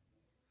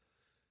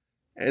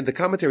 And the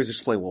commentaries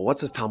explain, well,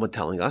 what's this Talmud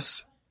telling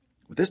us?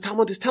 What this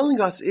Talmud is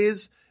telling us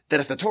is that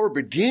if the Torah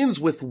begins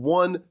with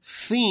one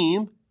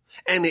theme,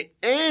 and it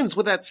ends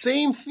with that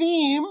same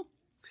theme,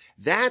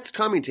 that's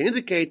coming to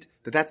indicate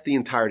that that's the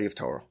entirety of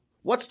Torah.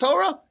 What's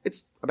Torah?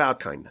 It's about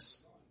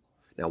kindness.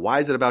 Now, why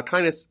is it about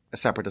kindness? A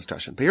separate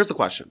discussion. But here's the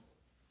question.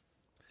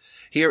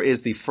 Here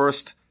is the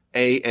first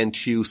A and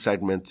Q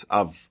segment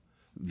of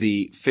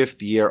the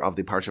 5th year of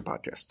the Parsha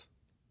Podcast.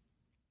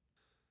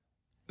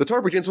 The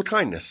Torah begins with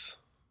kindness.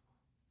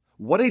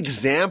 What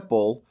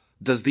example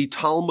does the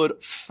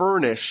Talmud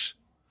furnish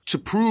to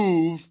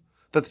prove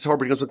that the Torah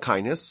begins with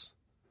kindness?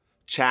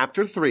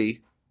 Chapter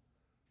 3,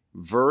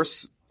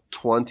 verse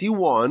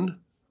 21,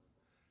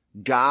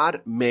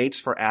 God makes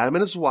for Adam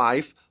and his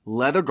wife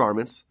leather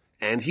garments,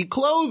 and he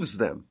clothes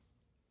them.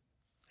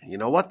 And you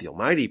know what? The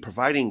Almighty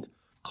providing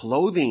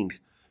clothing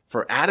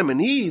for Adam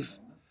and Eve,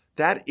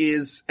 that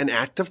is an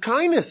act of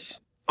kindness.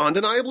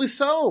 Undeniably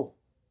so.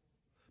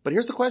 But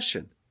here's the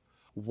question.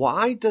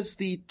 Why does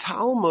the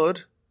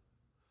Talmud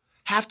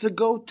have to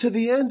go to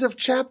the end of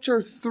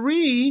chapter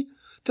 3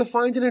 to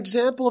find an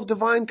example of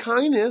divine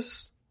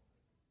kindness?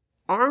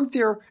 Aren't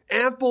there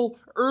ample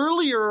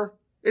earlier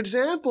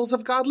examples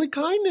of godly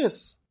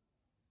kindness?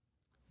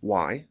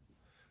 Why?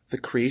 The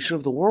creation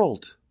of the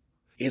world.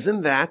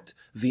 Isn't that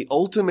the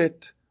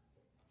ultimate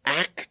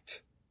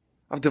act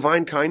of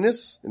divine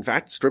kindness? In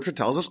fact, Scripture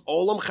tells us,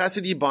 Olam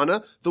Chesed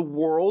Yibana, the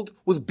world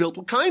was built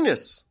with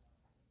kindness.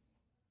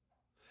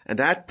 And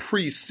that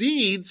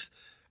precedes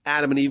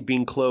Adam and Eve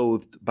being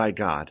clothed by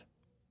God.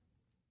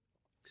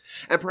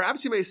 And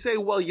perhaps you may say,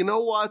 well, you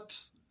know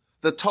what?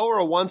 The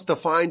Torah wants to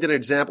find an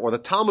example, or the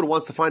Talmud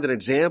wants to find an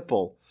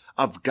example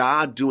of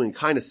God doing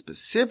kindness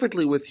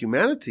specifically with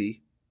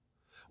humanity,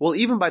 well,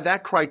 even by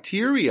that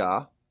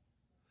criteria,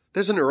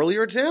 there's an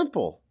earlier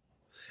example.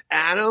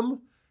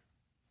 Adam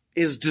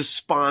is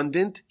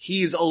despondent.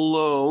 He is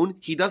alone.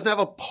 He doesn't have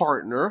a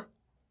partner.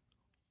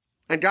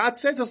 And God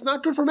says it's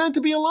not good for man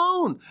to be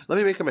alone. Let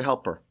me make him a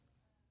helper.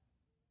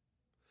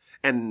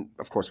 And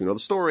of course, we know the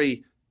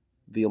story.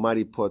 The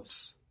Almighty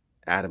puts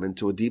Adam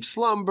into a deep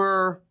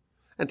slumber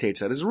and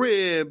takes out his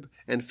rib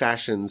and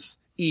fashions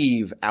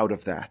Eve out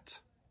of that.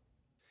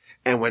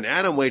 And when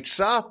Adam wakes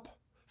up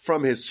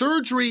from his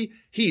surgery,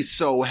 he's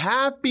so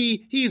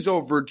happy. He's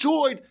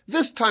overjoyed.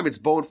 This time it's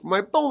bone for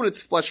my bone.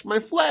 It's flesh for my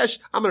flesh.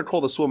 I'm going to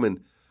call this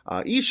woman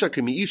Isha,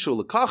 Kimi Isha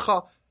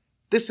Lekacha.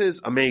 This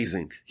is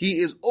amazing. He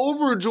is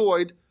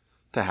overjoyed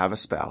to have a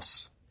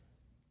spouse.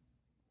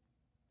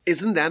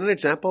 Isn't that an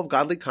example of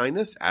godly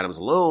kindness? Adam's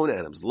alone.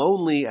 Adam's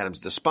lonely. Adam's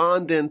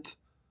despondent.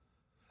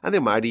 And the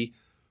Almighty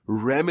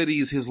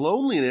remedies his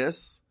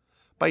loneliness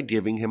by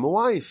giving him a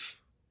wife.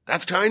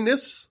 That's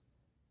kindness.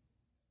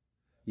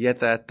 Yet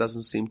that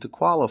doesn't seem to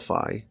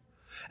qualify.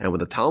 And when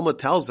the Talmud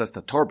tells us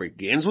the Torah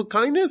begins with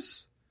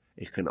kindness,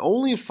 it can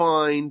only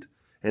find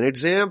an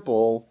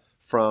example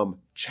from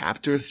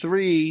chapter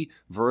 3,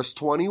 verse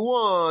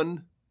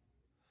 21,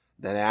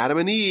 that Adam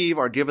and Eve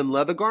are given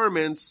leather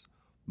garments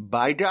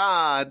by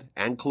God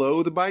and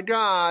clothed by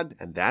God.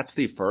 And that's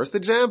the first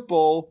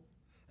example.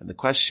 And the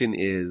question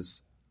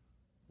is,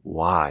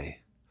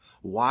 why?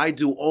 Why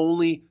do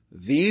only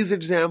these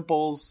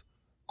examples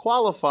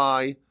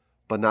qualify,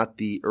 but not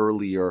the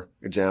earlier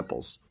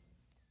examples?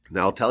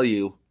 Now I'll tell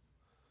you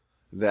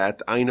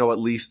that I know at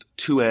least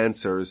two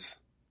answers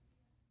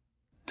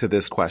to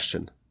this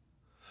question.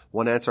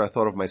 One answer I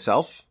thought of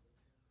myself,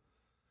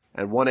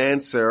 and one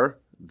answer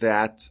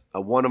that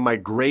one of my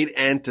great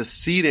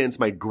antecedents,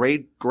 my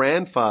great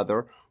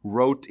grandfather,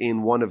 wrote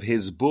in one of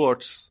his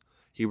books.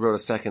 He wrote a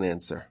second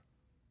answer.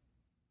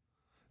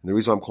 And the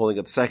reason why I'm calling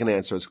it the second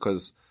answer is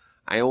because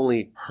I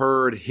only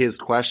heard his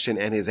question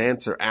and his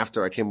answer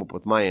after I came up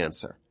with my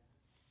answer.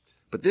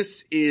 But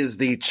this is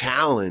the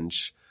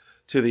challenge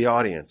to the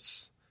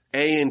audience.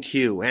 A and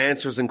Q,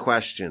 answers and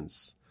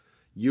questions.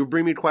 You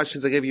bring me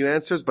questions, I give you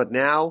answers, but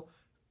now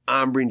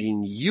I'm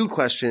bringing you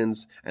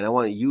questions, and I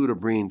want you to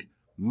bring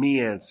me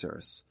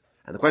answers.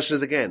 And the question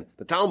is again,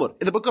 the Talmud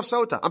in the book of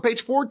Sota on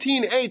page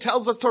 14a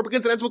tells us Torah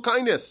begins and ends with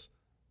kindness.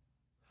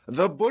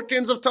 The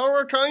bookends of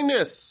Torah are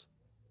kindness.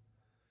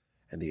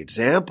 And the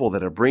example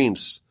that it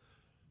brings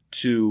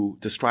to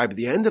describe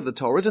the end of the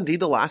Torah is indeed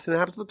the last thing that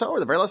happens to the Torah.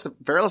 The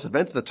very last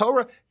event of the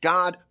Torah,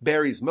 God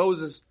buries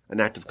Moses, an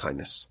act of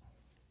kindness.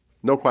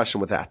 No question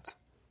with that.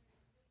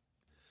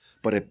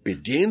 But it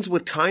begins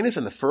with kindness,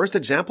 and the first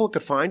example it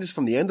could find is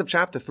from the end of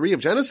chapter 3 of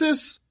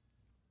Genesis.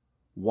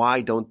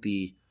 Why don't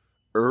the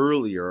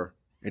earlier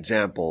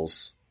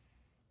examples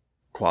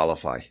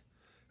qualify?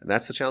 And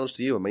that's the challenge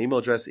to you. And my email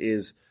address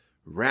is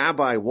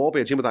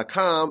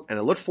rabbiwolbe@gmail.com, and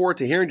I look forward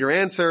to hearing your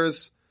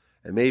answers.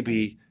 And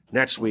maybe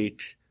next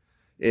week,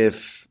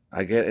 if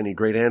I get any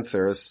great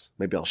answers,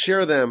 maybe I'll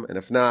share them. And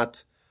if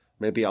not,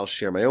 maybe I'll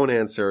share my own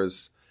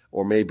answers,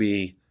 or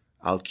maybe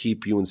I'll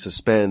keep you in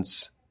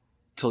suspense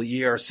till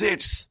year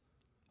 6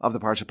 of the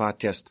Parsha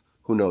Podcast.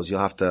 Who knows? You'll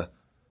have to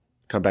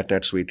come back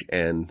next week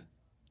and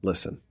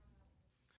listen.